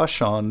had a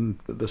crush on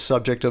the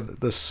subject of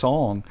the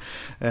song,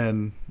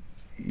 and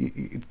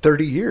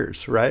 30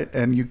 years, right?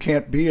 And you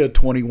can't be a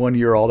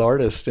 21-year-old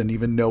artist and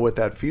even know what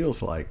that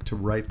feels like to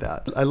write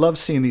that. I love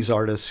seeing these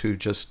artists who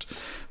just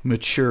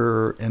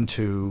mature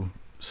into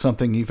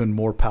something even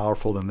more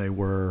powerful than they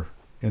were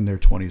in their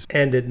 20s.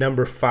 And at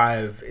number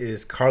 5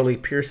 is Carly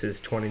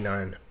Pearce's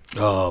 29.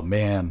 Oh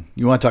man,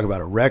 you want to talk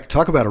about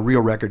talk about a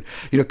real record.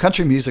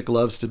 Country music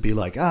loves to be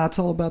like, it's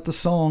all about the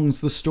songs,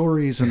 the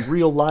stories, and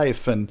real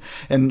life, and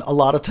a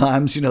lot of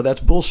times, that's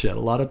bullshit. A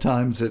lot of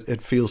times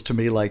it feels to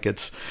me like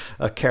it's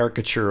a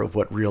caricature of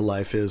what real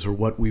life is, or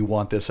what we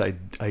want this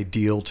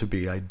ideal to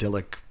be,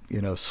 idyllic,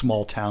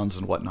 small towns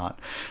and whatnot.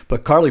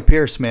 But Carly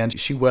Pearce, man,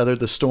 she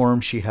weathered the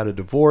storm. She had a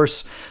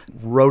divorce,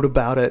 wrote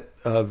about it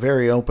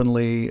very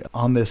openly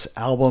on this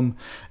album,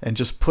 and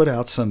just put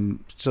out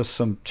some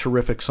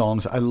terrific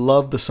songs. I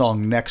love the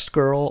song Next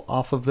Girl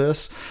off of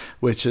this,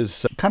 which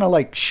is kind of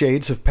like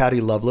shades of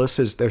Patti Loveless.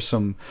 There's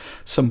some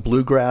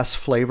bluegrass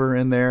flavor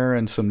in there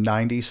and some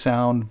 90s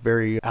sound,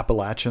 very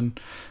Appalachian.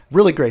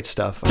 Really great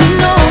stuff. Knows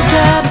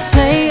how to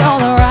say all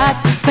the right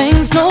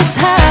things, knows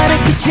how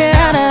to get you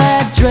out of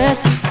that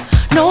dress,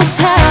 knows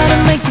how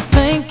to make you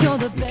think you're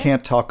the best. You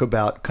can't talk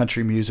about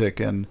country music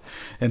in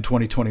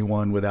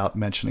 2021 without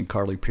mentioning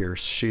Carly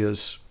Pearce. She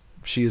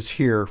is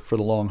here for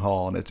the long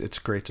haul, and it's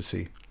great to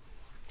see.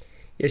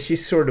 Yeah,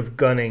 she's sort of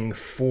gunning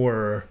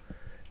for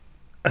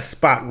a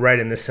spot right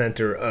in the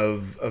center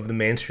of the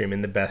mainstream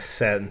in the best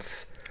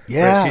sense.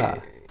 Yeah.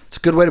 It's a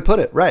good way to put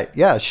it, right?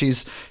 Yeah,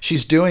 she's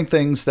doing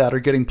things that are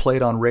getting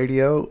played on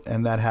radio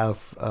and that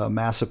have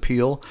mass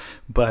appeal,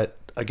 but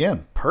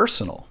again,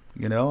 personal.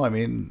 I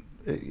mean,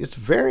 it's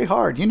very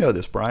hard. You know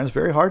this, Brian. It's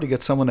very hard to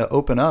get someone to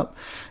open up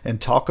and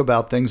talk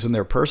about things in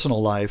their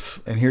personal life.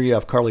 And here you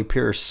have Carly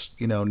Pearce,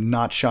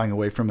 not shying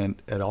away from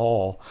it at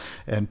all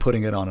and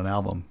putting it on an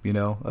album.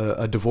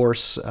 A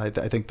divorce, I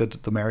think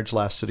that the marriage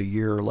lasted a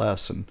year or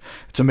less. And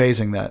it's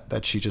amazing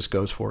that she just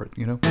goes for it,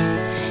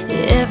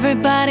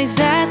 Everybody's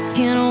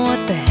asking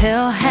what the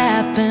hell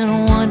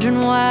happened, wondering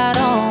why it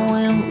all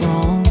went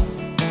wrong.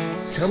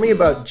 Tell me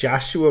about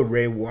Joshua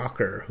Ray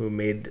Walker, who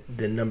made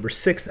the number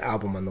 6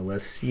 album on the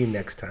list, See You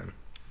Next Time.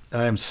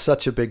 I am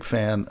such a big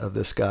fan of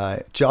this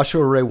guy.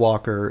 Joshua Ray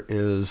Walker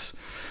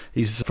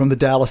he's from the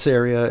Dallas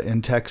area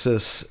in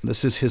Texas.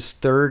 This is his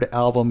 3rd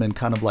album in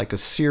kind of like a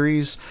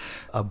series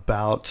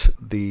about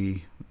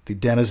the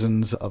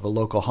denizens of a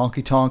local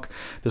honky-tonk.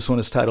 This one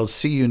is titled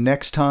See You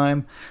Next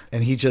Time,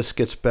 and he just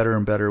gets better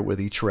and better with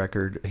each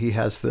record. He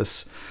has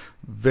this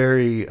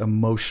very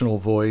emotional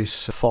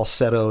voice,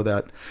 falsetto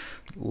that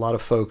a lot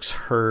of folks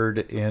heard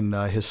in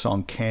his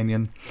song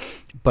Canyon.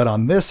 But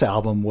on this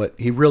album, what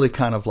he really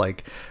kind of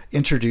like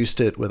introduced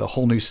it with a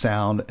whole new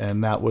sound,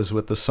 and that was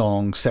with the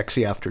song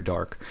Sexy After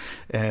Dark.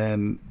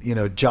 And,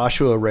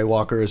 Joshua Ray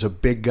Walker is a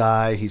big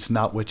guy. He's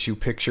not what you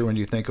picture when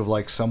you think of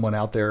like someone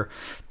out there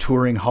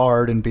touring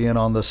hard and being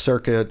on the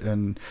circuit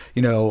and,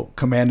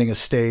 commanding a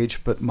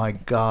stage. But my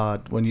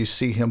God, when you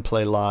see him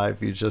play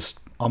live, you just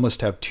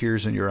almost have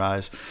tears in your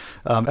eyes.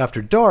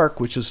 After Dark,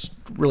 which is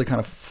really kind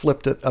of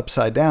flipped it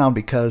upside down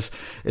because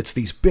it's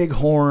these big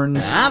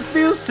horns. I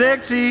feel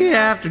sexy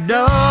after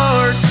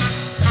dark.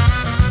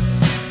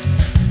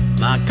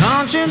 My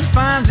conscience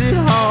finds it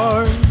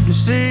hard to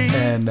see.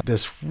 And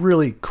this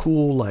really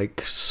cool,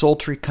 like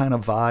sultry kind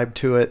of vibe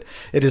to it.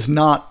 It is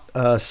not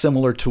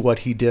similar to what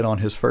he did on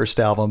his first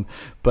album,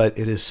 but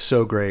it is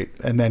so great.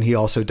 And then he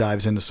also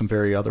dives into some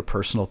very other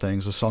personal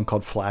things. A song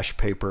called Flash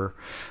Paper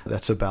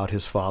that's about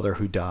his father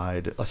who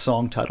died. A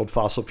song titled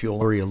Fossil Fuel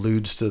where he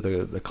alludes to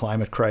the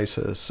climate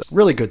crisis.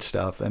 Really good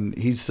stuff. And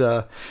he's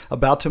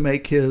about to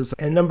make his...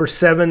 And number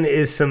 7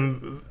 is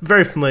some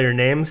very familiar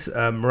names.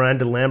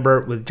 Miranda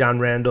Lambert with John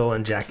Randall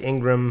and Jack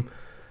Ingram.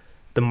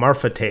 The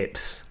Marfa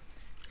Tapes.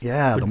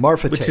 Yeah, the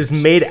Marfa Tapes. Which is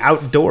made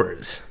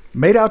outdoors.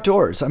 Made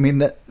outdoors. I mean,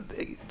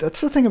 that's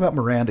the thing about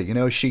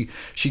Miranda. She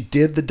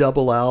did the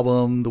double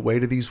album, The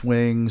Weight of These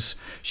Wings.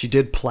 She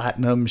did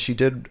platinum. She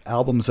did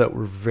albums that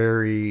were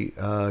very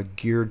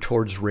geared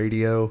towards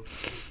radio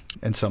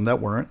and some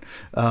that weren't.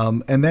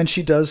 And then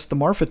she does the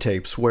Marfa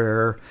Tapes,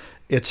 where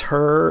it's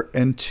her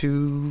and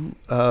 2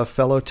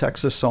 fellow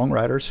Texas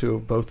songwriters who are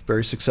both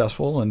very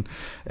successful,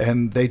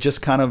 and they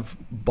just kind of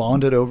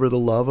bonded over the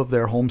love of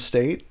their home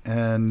state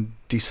and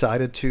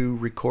decided to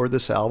record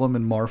this album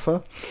in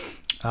Marfa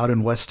out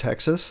in West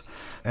Texas,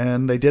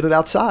 and they did it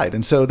outside.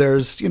 And so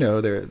there's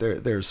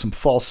there's some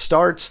false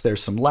starts,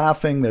 there's some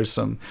laughing, there's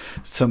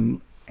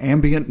some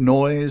ambient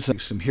noise.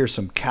 You hear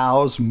some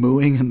cows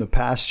mooing in the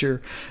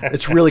pasture.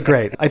 It's really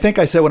great. I think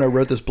I said when I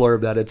wrote this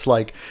blurb that it's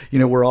like,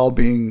 we're all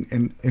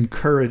being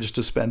encouraged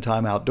to spend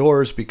time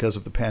outdoors because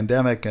of the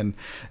pandemic. And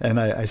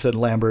I said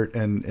Lambert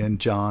and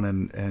John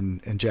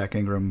and Jack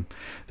Ingram,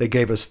 they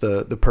gave us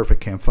the perfect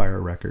campfire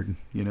record,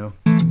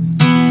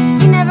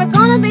 You're never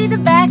gonna be the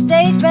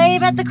backstage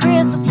babe at the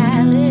Crystal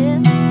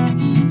Palace.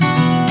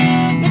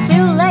 You're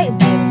too late,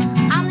 baby.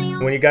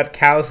 When you got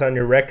cows on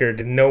your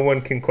record, no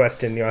one can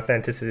question the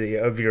authenticity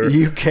of your...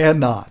 You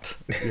cannot.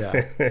 Yeah.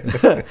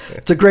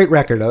 It's a great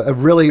record. A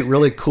really,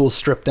 really cool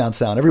stripped down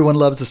sound. Everyone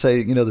loves to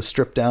say, the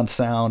stripped down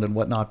sound and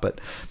whatnot,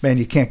 but man,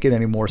 you can't get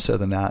any more so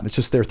than that. It's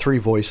just their 3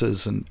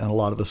 voices and a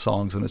lot of the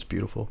songs, and it's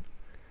beautiful.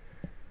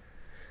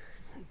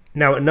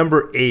 Now at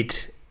number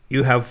 8,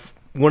 you have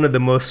one of the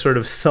most sort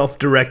of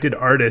self-directed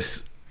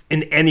artists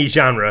in any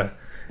genre.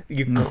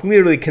 You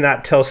clearly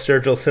cannot tell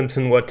Sturgill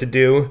Simpson what to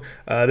do.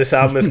 This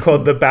album is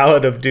called The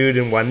Ballad of Dude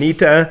and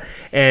Juanita,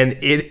 and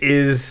it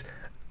is,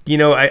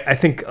 I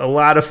think a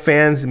lot of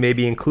fans,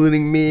 maybe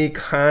including me,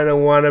 kind of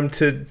want him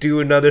to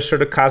do another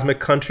sort of cosmic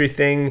country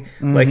thing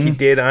like he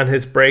did on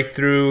his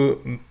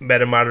breakthrough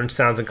Meta Modern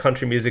Sounds and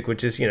Country Music,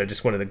 which is,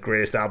 just one of the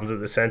greatest albums of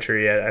the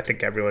century. I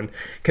think everyone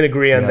can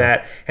agree on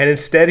that. And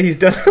instead, he's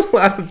done a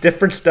lot of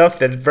different stuff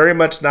that's very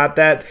much not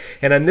that.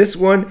 And on this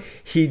one,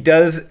 he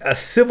does a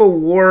Civil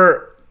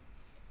War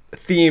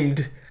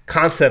themed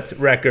concept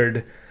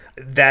record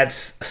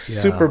that's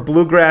super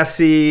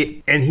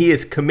bluegrassy, and he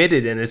is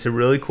committed, and it's a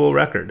really cool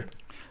record.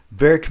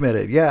 Very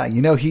committed. Yeah,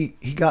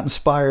 he got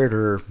inspired,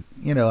 or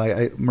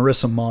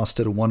Marissa Moss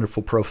did a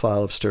wonderful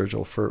profile of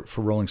Sturgill for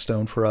Rolling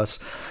Stone for us.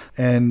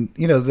 And,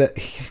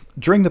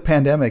 during the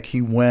pandemic,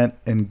 he went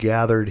and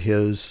gathered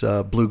his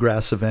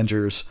Bluegrass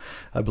Avengers,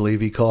 I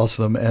believe he calls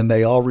them, and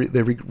they all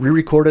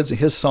re-recorded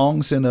his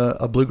songs in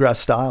a bluegrass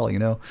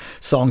style,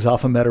 songs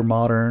off of Meta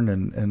Modern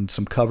and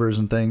some covers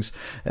and things.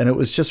 And it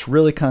was just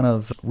really kind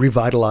of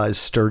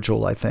revitalized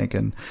Sturgill, I think,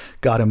 and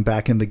got him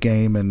back in the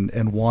game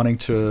and wanting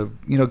to,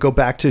 go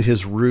back to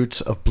his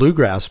roots of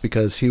bluegrass,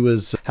 because he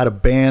had a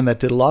band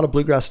that did a lot of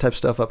bluegrass type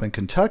stuff up in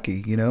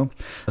Kentucky,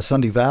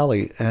 Sunday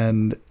Valley.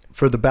 And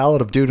For the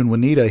Ballad of Dude and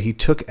Juanita, he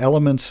took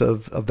elements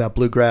of that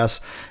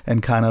bluegrass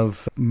and kind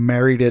of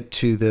married it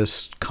to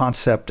this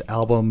concept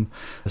album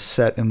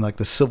set in like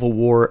the Civil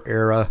War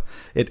era.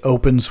 It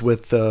opens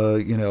with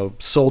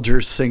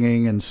soldiers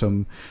singing and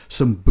some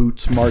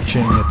boots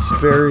marching. It's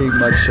very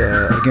much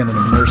again an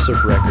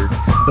immersive record,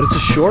 but it's a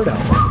short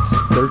album.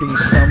 It's 30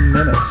 some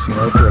minutes.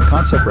 For a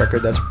concept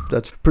record,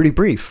 that's pretty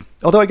brief.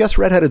 Although I guess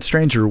Red-Headed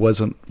Stranger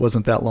wasn't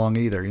that long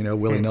either.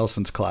 Willie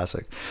Nelson's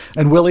classic,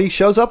 and Willie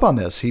shows up on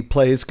this. He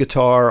plays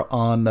guitar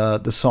on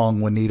the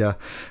song Juanita,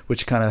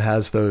 which kind of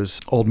has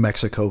those old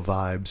Mexico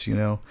vibes.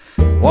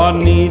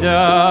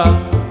 Juanita,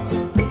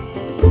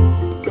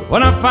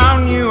 when I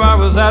found you, I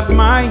was at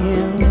my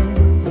end.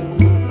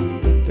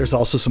 There's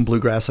also some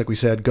bluegrass, like we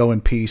said. Go in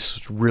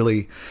Peace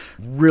really,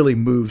 really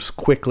moves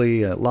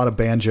quickly. A lot of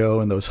banjo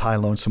and those high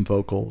lonesome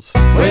vocals.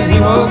 When he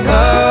woke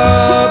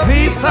up,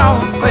 he saw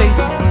the face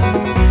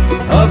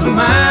of the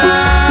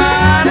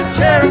mighty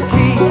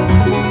Cherokee.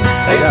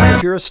 Yeah,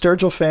 if you're a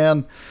Sturgill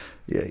fan,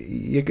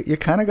 you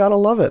kind of got to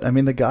love it. I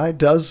mean, the guy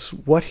does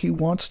what he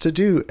wants to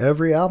do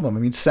every album. I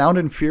mean, Sound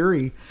and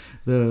Fury,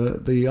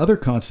 the other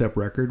concept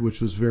record,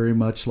 which was very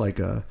much like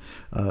a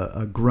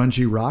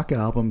grungy rock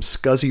album,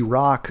 scuzzy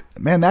rock,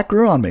 man, that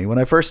grew on me. When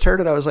I first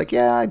heard it, I was like,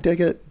 yeah, I dig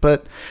it.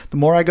 But the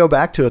more I go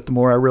back to it, the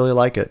more I really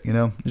like it.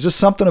 There's just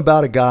something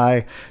about a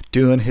guy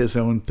doing his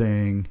own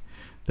thing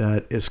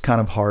that is kind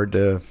of hard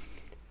to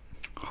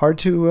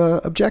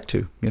object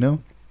to.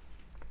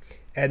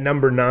 At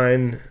number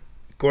 9,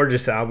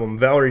 gorgeous album,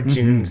 Valerie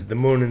June's The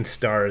Moon and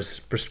Stars,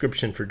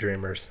 Prescription for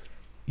Dreamers.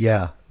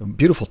 Yeah,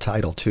 beautiful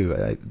title too.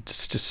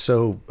 It's just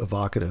so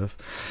evocative.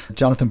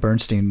 Jonathan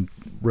Bernstein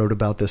wrote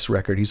about this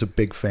record. He's a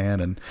big fan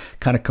and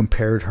kind of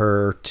compared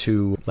her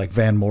to like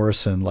Van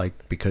Morrison,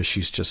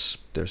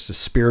 because there's a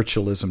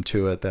spiritualism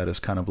to it that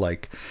is kind of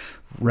like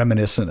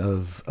reminiscent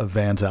of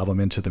Van's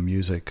album Into the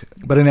Music.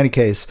 But in any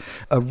case,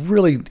 a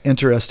really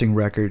interesting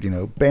record,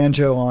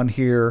 banjo on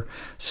here,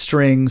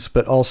 strings,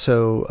 but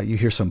also you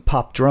hear some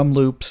pop drum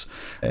loops,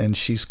 and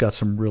she's got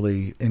some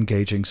really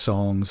engaging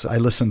songs. I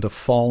listened to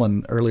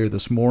Fallen earlier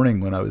this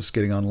morning when I was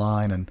getting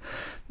online,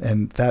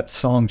 and that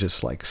song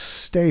just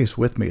stays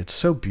with me. It's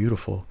so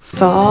beautiful.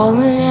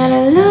 Falling out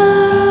of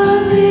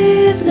love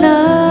with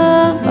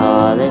love,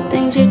 all the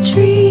things you're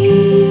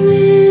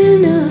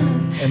dreaming of.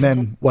 And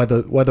then why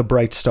the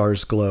bright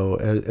stars glow,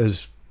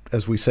 as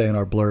we say in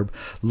our blurb.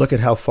 Look at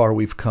how far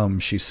we've come,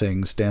 she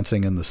sings,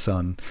 dancing in the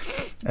sun.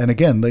 And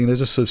again,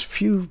 just those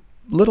few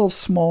little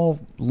small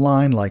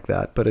line like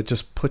that, but it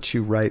just puts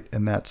you right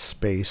in that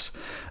space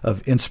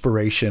of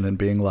inspiration and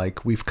being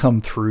like, we've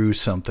come through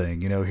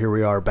something. Here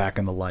we are back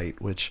in the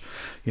light, which,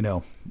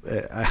 not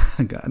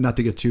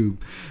to get too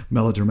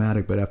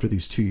melodramatic, but after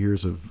these 2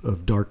 years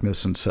of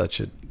darkness and such,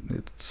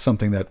 it's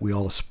something that we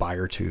all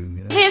aspire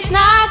to. It's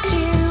not you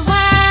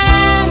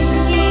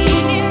and me,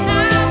 it's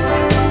not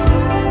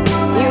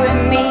you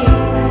and me.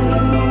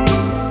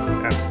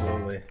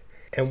 Absolutely.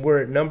 And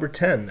we're at number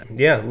 10.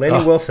 Yeah,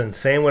 Lainey Wilson,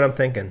 Saying What I'm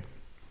Thinking.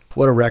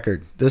 What a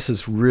record. This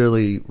is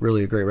really,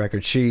 really a great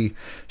record. She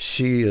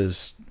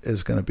is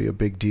going to be a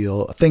big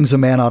deal. Things a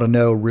Man Ought to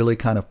Know really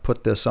kind of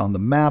put this on the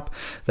map.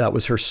 That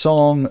was her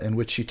song in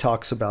which she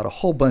talks about a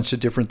whole bunch of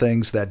different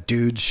things that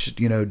dudes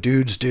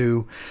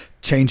do,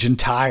 changing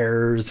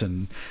tires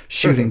and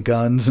shooting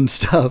guns and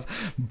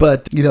stuff.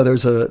 But,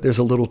 there's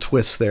a little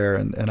twist there,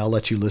 and I'll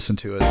let you listen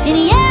to it.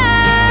 And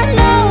yeah, I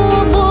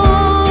know a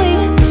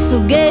boy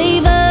who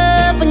gave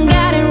up and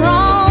got it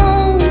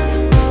wrong.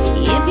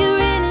 If you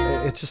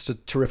really... It's just a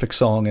terrific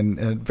song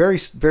and very,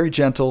 very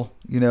gentle,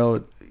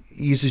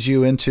 eases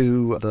you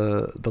into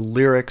the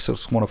lyrics. I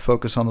just want to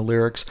focus on the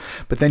lyrics,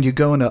 but then you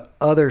go into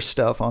other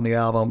stuff on the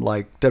album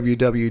like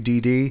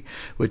WWDD,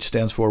 which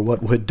stands for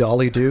What Would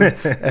Dolly Do?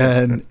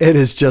 And it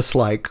is just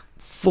like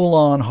full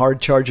on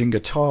hard charging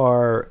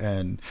guitar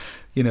and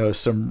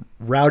some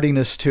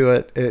rowdiness to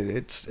it.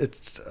 It's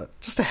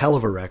just a hell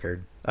of a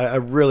record. I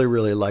really,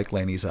 really like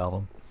Lainey's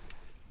album.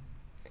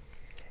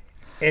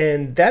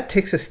 And that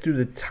takes us through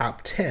the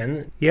top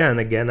 10. Yeah, and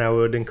again, I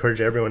would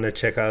encourage everyone to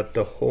check out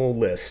the whole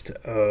list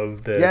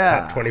of the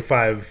top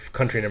 25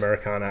 country and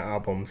Americana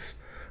albums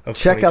of 2021.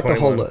 Check out the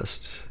whole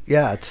list.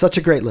 Yeah, it's such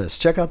a great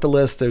list. Check out the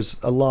list. There's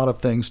a lot of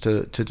things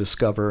to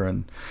discover,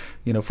 and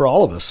for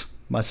all of us,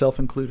 myself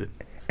included.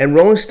 And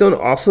Rolling Stone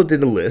also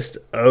did a list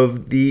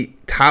of the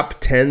top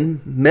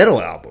 10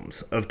 metal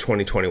albums of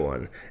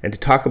 2021. And to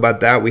talk about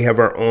that, we have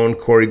our own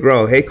Corey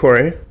Groh. Hey,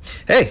 Corey.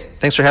 Hey,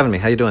 thanks for having me.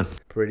 How you doing?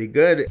 Pretty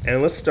good.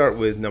 And let's start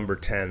with number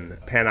 10,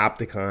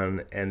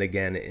 Panopticon, and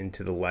again,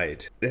 Into the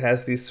Light. It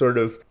has these sort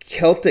of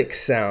Celtic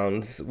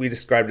sounds. We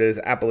described it as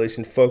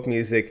Appalachian folk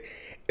music,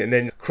 and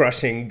then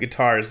crushing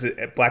guitars,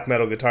 black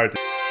metal guitars.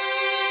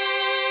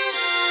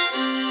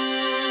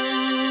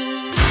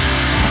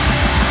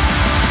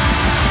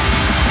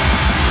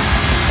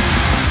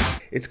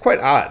 It's quite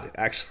odd,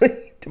 actually.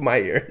 to my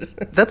ears.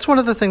 That's one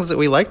of the things that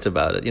we liked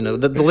about it. You know,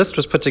 the list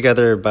was put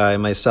together by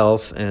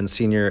myself and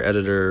senior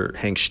editor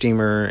Hank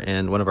Steamer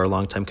and one of our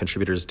longtime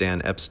contributors,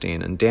 Dan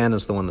Epstein. And Dan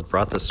is the one that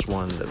brought this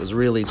one that was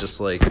really just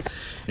like,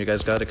 you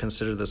guys got to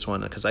consider this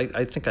one, because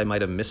I think I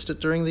might have missed it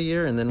during the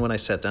year. And then when I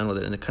sat down with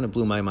it, and it kind of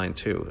blew my mind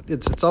too.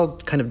 It's all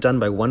kind of done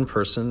by one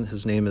person.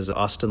 His name is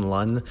Austin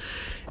Lunn,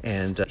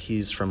 and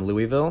he's from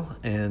Louisville.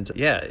 And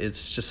yeah,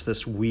 it's just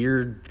this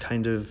weird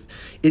kind of,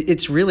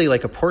 it's really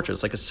like a portrait.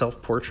 It's like a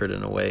self-portrait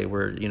in a way,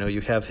 where, you know,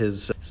 you have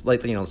his,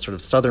 like, you know, sort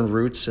of southern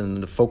roots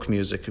and folk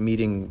music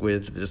meeting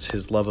with just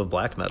his love of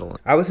black metal.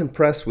 I was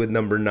impressed with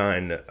number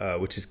 9,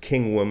 which is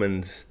King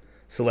Woman's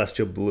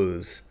Celestial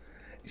Blues.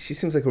 She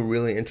seems like a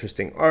really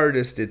interesting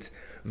artist. It's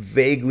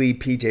vaguely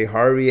PJ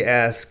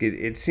Harvey-esque.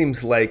 It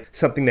seems like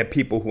something that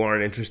people who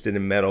aren't interested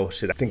in metal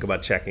should think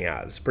about checking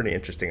out. It's a pretty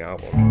interesting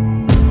album.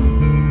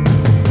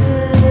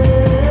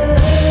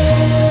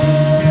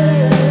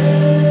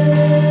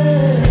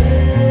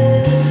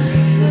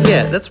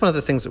 Yeah, that's one of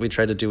the things that we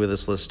tried to do with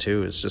this list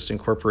too, is just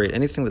incorporate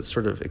anything that's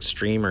sort of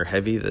extreme or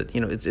heavy that,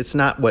 you know, it's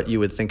not what you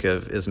would think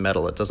of as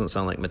metal. It doesn't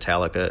sound like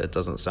Metallica. It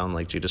doesn't sound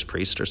like Judas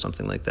Priest or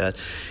something like that.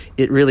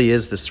 It really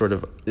is this sort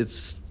of,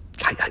 it's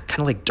kind of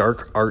like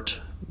dark art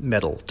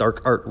metal,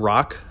 dark art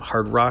rock,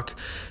 hard rock,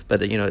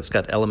 but, you know, it's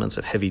got elements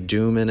of heavy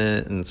doom in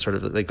it, and sort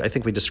of like, I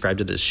think we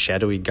described it as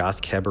shadowy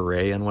goth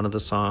cabaret on one of the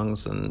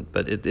songs,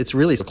 but it's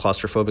really a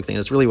claustrophobic thing.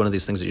 It's really one of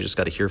these things that you just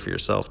got to hear for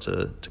yourself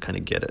to kind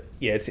of get it.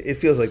 Yeah, it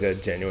feels like a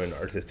genuine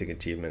artistic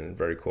achievement and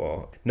very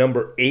cool.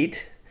 Number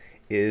 8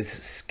 is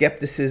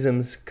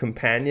Skepticism's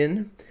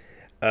Companion.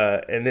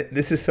 And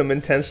this is some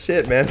intense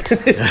shit, man.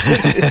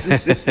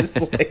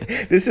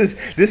 This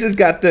has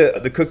got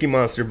the Cookie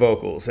Monster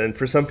vocals, and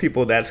for some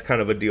people, that's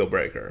kind of a deal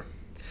breaker.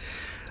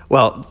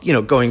 Well, you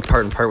know, going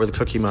part and part with the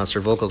Cookie Monster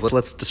vocals,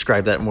 let's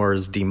describe that more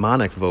as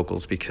demonic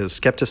vocals, because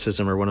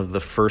Skepticism are one of the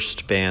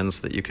first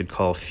bands that you could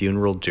call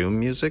funeral doom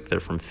music.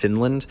 They're from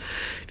Finland.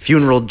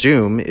 Funeral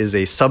doom is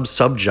a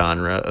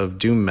subgenre of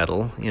doom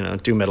metal, you know,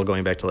 doom metal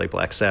going back to like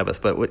Black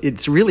Sabbath, but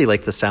it's really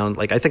like the sound,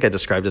 like I think I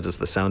described it as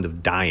the sound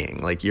of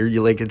dying. Like you're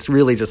like, it's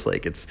really just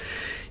like, it's,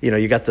 you know,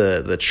 you got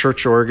the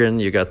church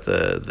organ, you got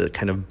the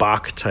kind of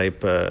Bach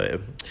type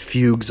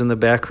fugues in the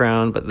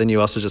background, but then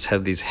you also just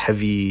have these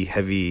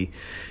heavy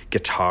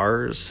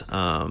guitars,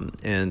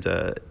 and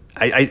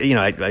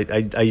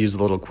I use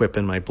a little quip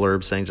in my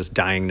blurb saying just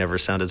dying never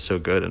sounded so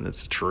good, and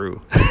it's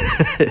true.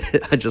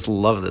 I just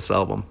love this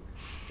album.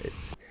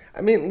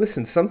 I mean,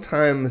 listen,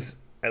 sometimes,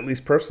 at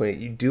least personally,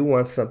 you do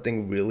want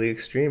something really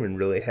extreme and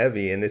really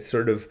heavy, and it's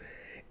sort of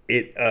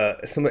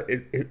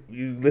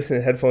you listen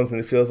to headphones and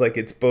it feels like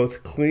it's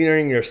both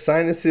clearing your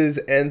sinuses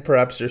and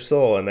perhaps your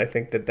soul, and I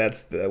think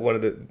that's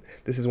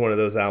this is one of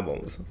those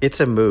albums.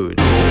 It's a mood.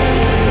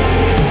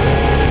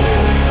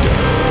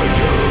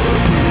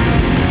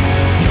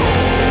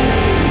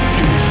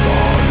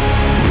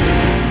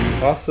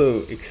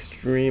 Also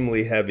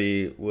extremely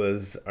heavy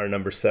was our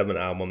number 7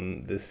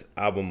 album, this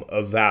album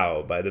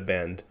Avow by the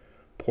band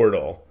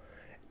Portal.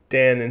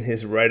 Dan, in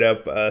his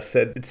write-up,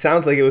 said it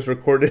sounds like it was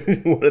recorded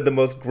in one of the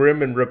most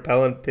grim and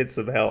repellent pits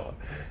of hell.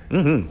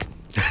 Mm-hmm.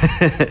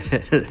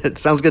 It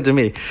sounds good to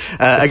me.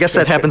 I guess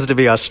that happens to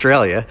be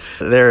Australia.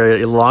 They're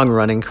a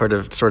long-running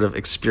sort of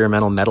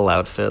experimental metal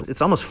outfit.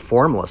 It's almost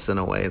formless in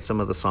a way, some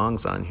of the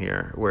songs on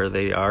here, where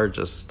they are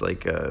just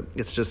like,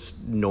 it's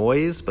just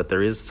noise, but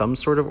there is some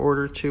sort of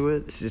order to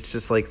it. It's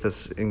just like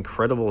this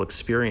incredible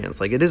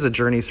experience. Like, it is a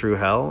journey through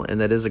hell, and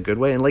that is a good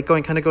way. And like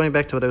going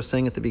back to what I was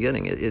saying at the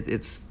beginning,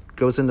 it's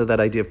goes into that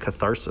idea of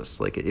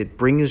catharsis. Like, it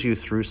brings you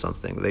through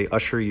something. They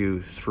usher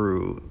you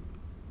through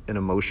an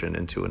emotion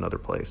into another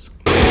place.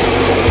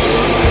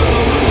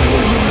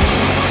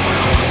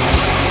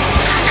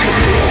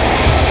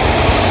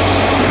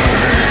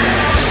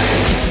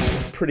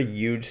 Pretty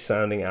huge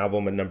sounding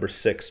album at number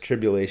 6,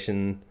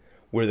 Tribulation,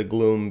 Where the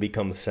Gloom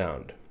Becomes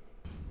Sound.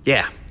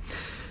 Yeah.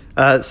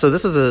 So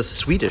this is a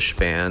Swedish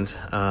band,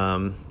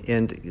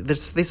 and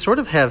they sort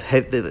of have,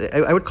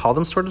 I would call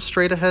them sort of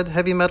straight ahead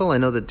heavy metal. I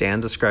know that Dan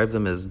described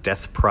them as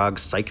death prog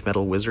psych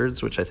metal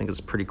wizards, which I think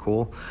is pretty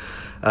cool.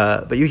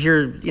 But you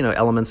hear, you know,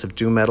 elements of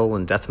doom metal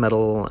and death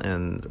metal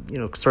and, you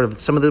know, sort of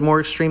some of the more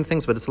extreme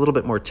things, but it's a little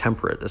bit more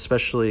temperate,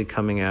 especially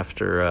coming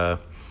after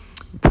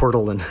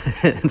Portal and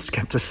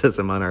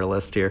Skepticism on our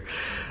list here.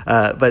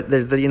 But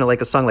there's, you know,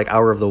 like a song like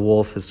Hour of the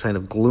Wolf is kind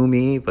of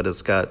gloomy, but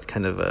it's got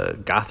kind of a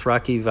goth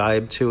rocky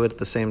vibe to it at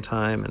the same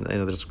time. And, you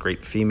know, there's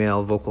great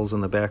female vocals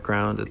in the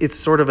background. It's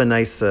sort of a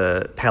nice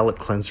palate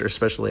cleanser,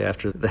 especially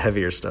after the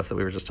heavier stuff that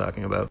we were just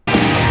talking about.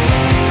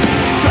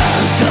 Phantoms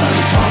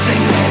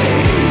haunting me,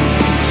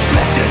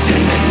 specters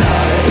in the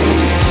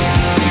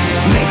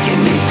night,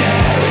 making me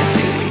stare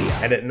into the eye.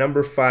 And at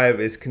number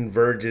 5 is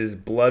Converge's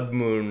Blood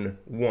Moon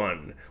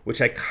 1,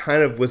 which I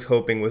kind of was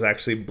hoping was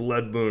actually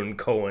Blood Moon :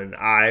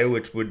 I,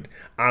 which would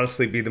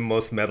honestly be the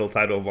most metal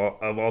title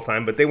of all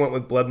time. But they went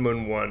with Blood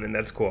Moon 1, and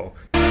that's cool.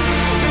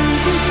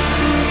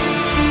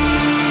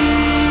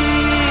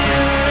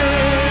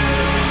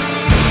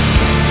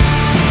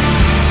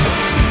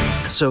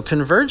 So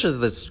Converge is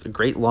this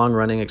great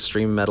long-running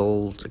extreme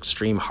metal,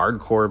 extreme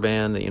hardcore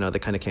band. You know, they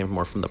kind of came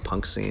more from the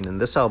punk scene.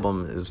 And this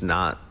album is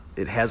not...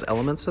 It has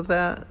elements of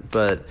that,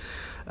 but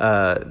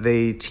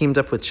they teamed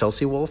up with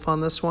Chelsea Wolfe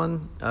on this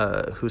one,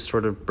 who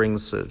sort of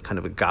brings a kind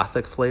of a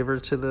gothic flavor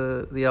to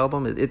the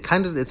album.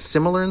 It's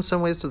similar in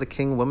some ways to the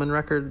King Woman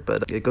record,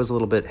 but it goes a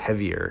little bit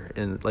heavier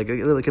in like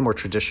a more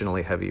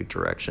traditionally heavy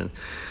direction.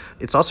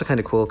 It's also kind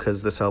of cool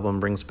because this album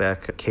brings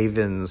back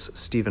Cavin's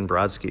Stephen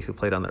Brodsky, who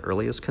played on the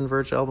earliest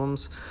Converge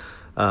albums.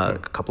 A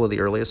couple of the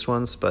earliest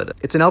ones, but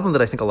it's an album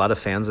that I think a lot of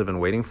fans have been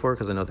waiting for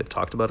because I know they've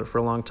talked about it for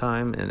a long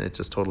time, and it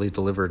just totally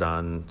delivered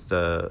on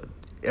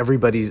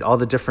all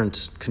the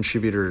different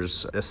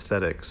contributors'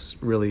 aesthetics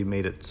really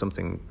made it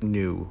something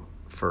new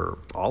for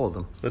all of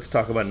them. Let's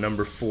talk about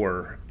number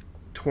 4,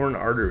 Torn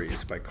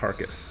Arteries by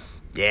Carcass.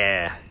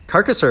 Yeah,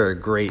 Carcass are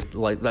great.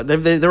 Like they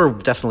were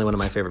definitely one of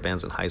my favorite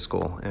bands in high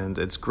school, and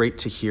it's great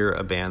to hear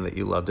a band that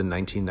you loved in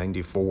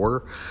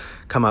 1994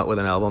 come out with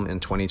an album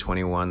in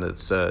 2021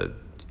 that's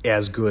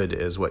as good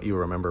as what you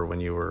remember when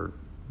you were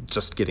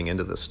just getting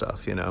into this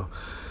stuff, you know?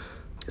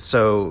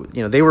 So,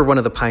 you know, they were one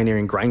of the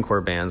pioneering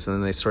grindcore bands, and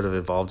then they sort of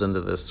evolved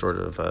into this sort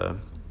of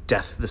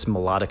this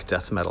melodic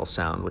death metal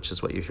sound, which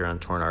is what you hear on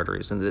Torn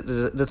Arteries. And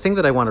the thing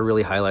that I want to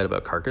really highlight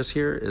about Carcass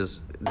here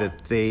is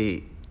that they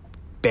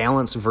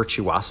balance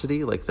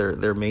virtuosity, like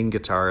their main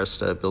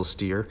guitarist, Bill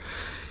Steer.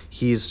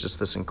 He's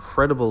just this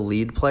incredible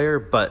lead player,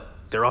 but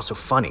they're also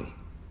funny.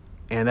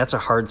 And that's a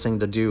hard thing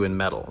to do in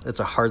metal.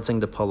 It's a hard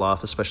thing to pull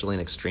off, especially in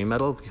extreme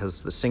metal,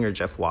 because the singer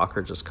Jeff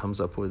Walker just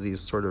comes up with these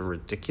sort of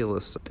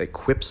ridiculous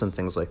quips and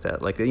things like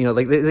that. Like, you know,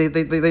 like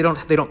they don't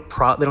have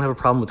a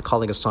problem with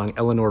calling a song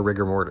Eleanor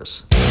Rigor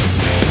Mortis.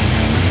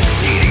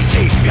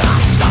 CDC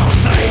got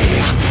something.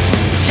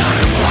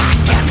 You're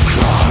black and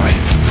chlorine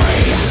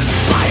free.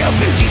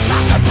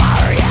 Bio-disaster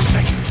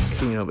bariatric.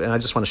 You know, and I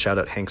just want to shout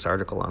out Hank's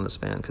article on this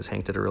band because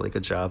Hank did a really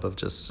good job of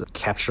just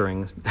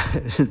capturing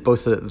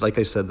both like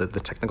I said, the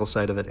technical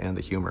side of it and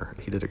the humor.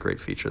 He did a great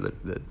feature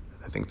that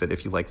I think that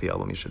if you like the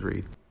album, you should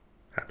read.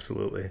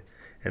 Absolutely.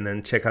 And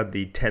then check out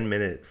the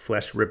 10-minute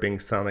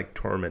flesh-ripping Sonic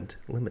Torment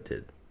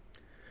Limited.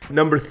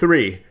 Number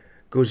 3,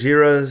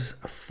 Gojira's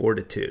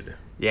Fortitude.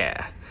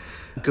 Yeah.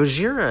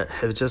 Gojira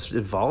have just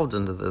evolved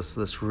into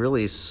this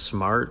really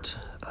smart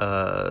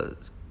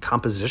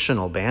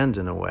compositional band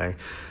in a way.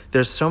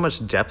 There's so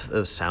much depth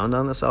of sound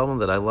on this album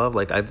that I love.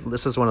 Like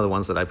this is one of the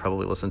ones that I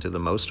probably listened to the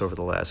most over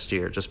the last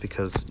year, just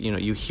because, you know,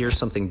 you hear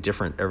something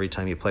different every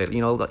time you play it.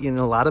 You know, in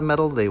a lot of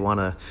metal, they want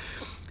to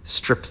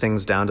strip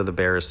things down to the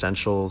bare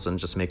essentials and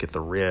just make it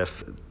the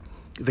riff,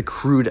 the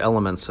crude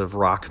elements of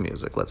rock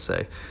music, let's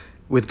say.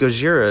 With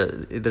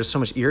Gojira, there's so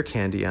much ear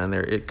candy on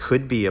there. It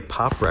could be a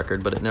pop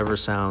record, but it never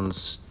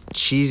sounds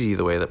cheesy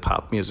the way that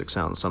pop music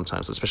sounds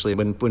sometimes, especially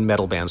when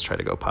metal bands try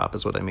to go pop,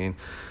 is what I mean.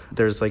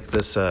 There's like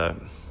this,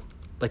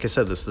 like I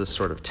said, this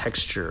sort of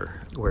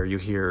texture where you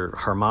hear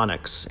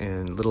harmonics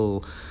and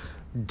little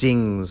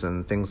dings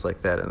and things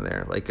like that in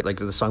there. Like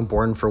the song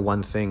Born for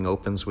One Thing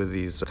opens with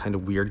these kind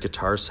of weird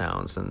guitar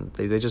sounds, and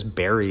they just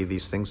bury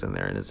these things in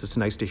there, and it's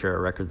nice to hear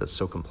a record that's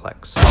so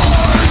complex.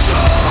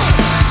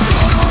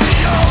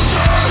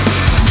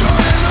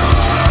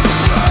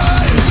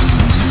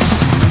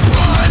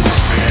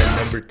 And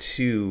number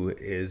 2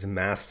 is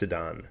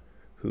Mastodon,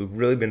 who've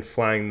really been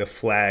flying the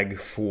flag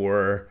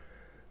for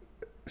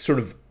sort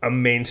of a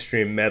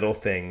mainstream metal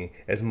thing.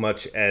 As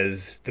much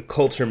as the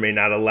culture may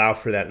not allow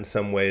for that in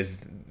some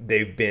ways,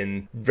 they've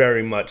been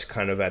very much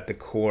kind of at the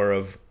core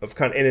of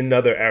kind of in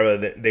another era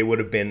that they would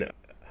have been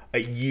a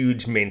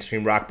huge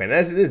mainstream rock band.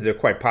 As it is, they're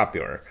quite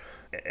popular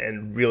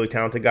and really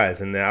talented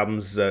guys. And the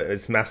album's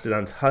it's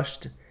Mastodon's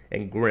Hushed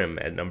and Grim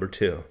at number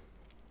 2.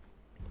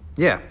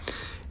 Yeah.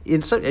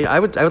 I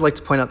would like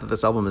to point out that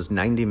this album is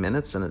 90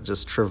 minutes, and it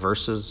just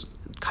traverses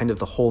kind of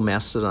the whole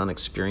Mastodon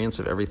experience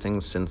of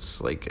everything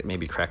since like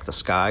maybe Crack the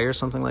Sky or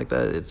something like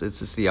that.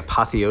 It's the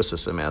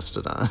apotheosis of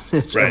Mastodon.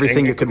 It's right.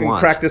 Everything you could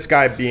want. Crack the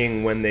Sky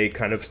being when they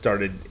kind of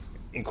started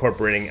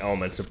incorporating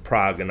elements of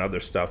prog and other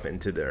stuff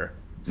into their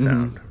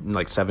sound. Mm-hmm.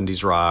 Like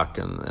 70s rock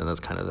and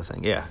that's kind of the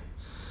thing. Yeah.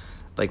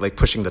 Like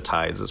Pushing the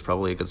Tides is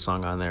probably a good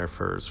song on there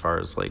for as far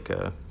as like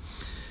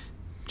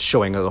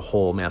showing the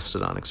whole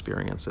Mastodon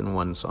experience in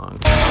one song.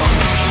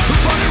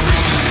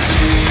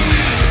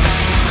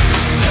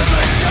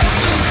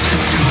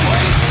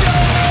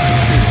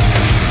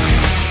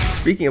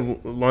 Speaking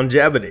of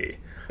longevity,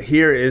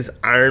 here is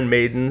Iron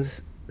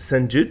Maiden's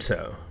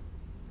Senjutsu.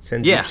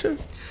 Senjutsu? Yeah.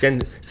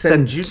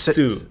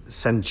 Senjutsu.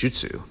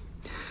 Senjutsu.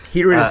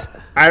 Here is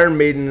Iron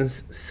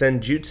Maiden's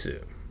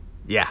Senjutsu.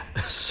 Yeah.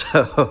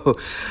 So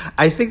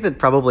I think that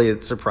probably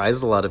it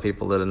surprised a lot of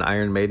people that an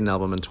Iron Maiden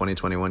album in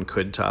 2021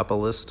 could top a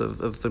list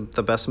of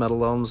the best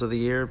metal albums of the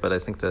year. But I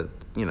think that,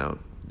 you know,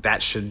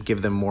 that should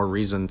give them more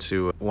reason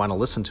to want to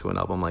listen to an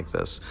album like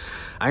this.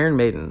 Iron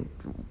Maiden,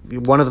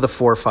 one of the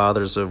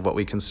forefathers of what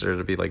we consider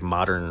to be like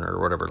modern or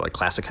whatever, like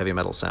classic heavy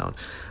metal sound.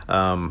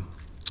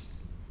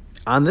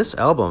 On this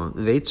album,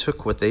 they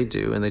took what they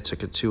do and they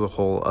took it to a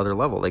whole other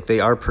level. Like, they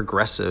are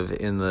progressive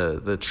in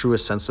the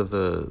truest sense of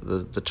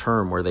the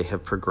term, where they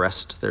have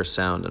progressed their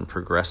sound and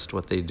progressed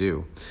what they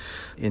do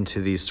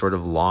into these sort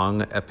of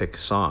long, epic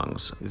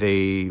songs.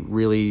 They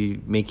really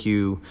make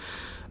you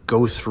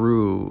go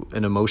through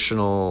an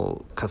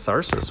emotional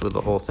catharsis with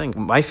the whole thing.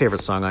 My favorite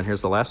song on here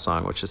is the last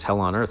song, which is Hell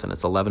on Earth, and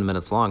it's 11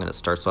 minutes long, and it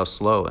starts off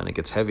slow and it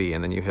gets heavy,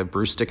 and then you have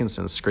Bruce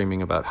Dickinson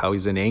screaming about how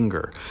he's in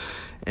anger,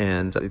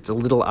 and it's a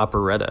little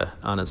operetta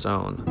on its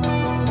own.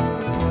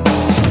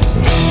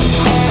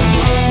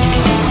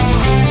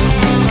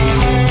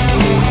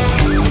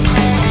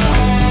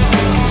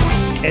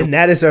 And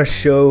that is our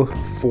show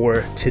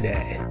for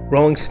today.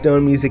 Rolling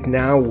Stone Music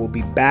Now will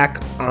be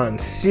back on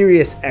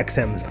Sirius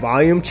XM's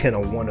Volume,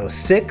 Channel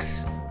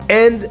 106.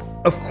 And,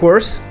 of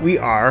course, we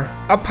are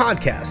a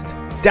podcast.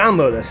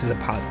 Download us as a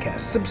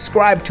podcast.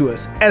 Subscribe to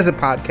us as a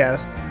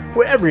podcast,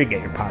 wherever you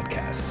get your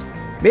podcasts.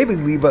 Maybe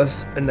leave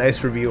us a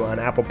nice review on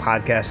Apple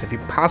Podcasts if you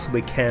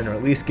possibly can, or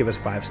at least give us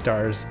 5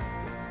 stars.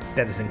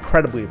 That is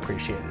incredibly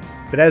appreciated.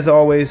 But as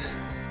always,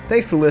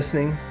 thanks for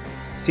listening.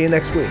 See you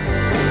next week.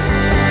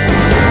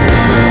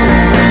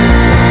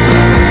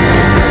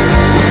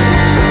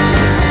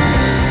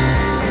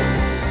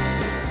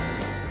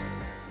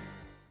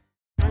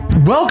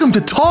 Welcome to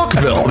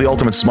Talkville, the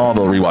ultimate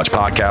Smallville rewatch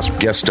podcast.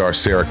 Guest star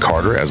Sarah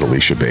Carter as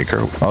Alicia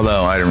Baker,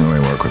 although I didn't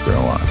really work with her a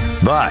lot.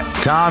 But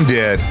Tom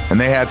did, and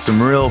they had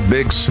some real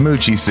big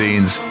smoochy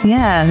scenes.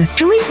 Yeah.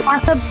 Can we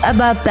talk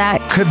about that?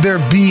 Could there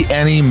be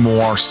any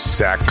more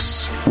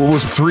sex? What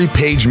was a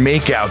 3-page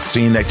makeout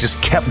scene that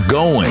just kept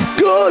going?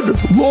 Good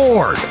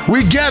Lord,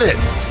 we get it.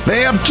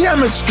 They have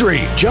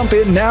chemistry. Jump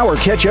in now or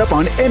catch up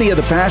on any of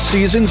the past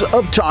seasons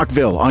of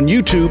Talkville on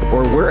YouTube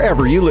or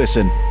wherever you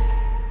listen.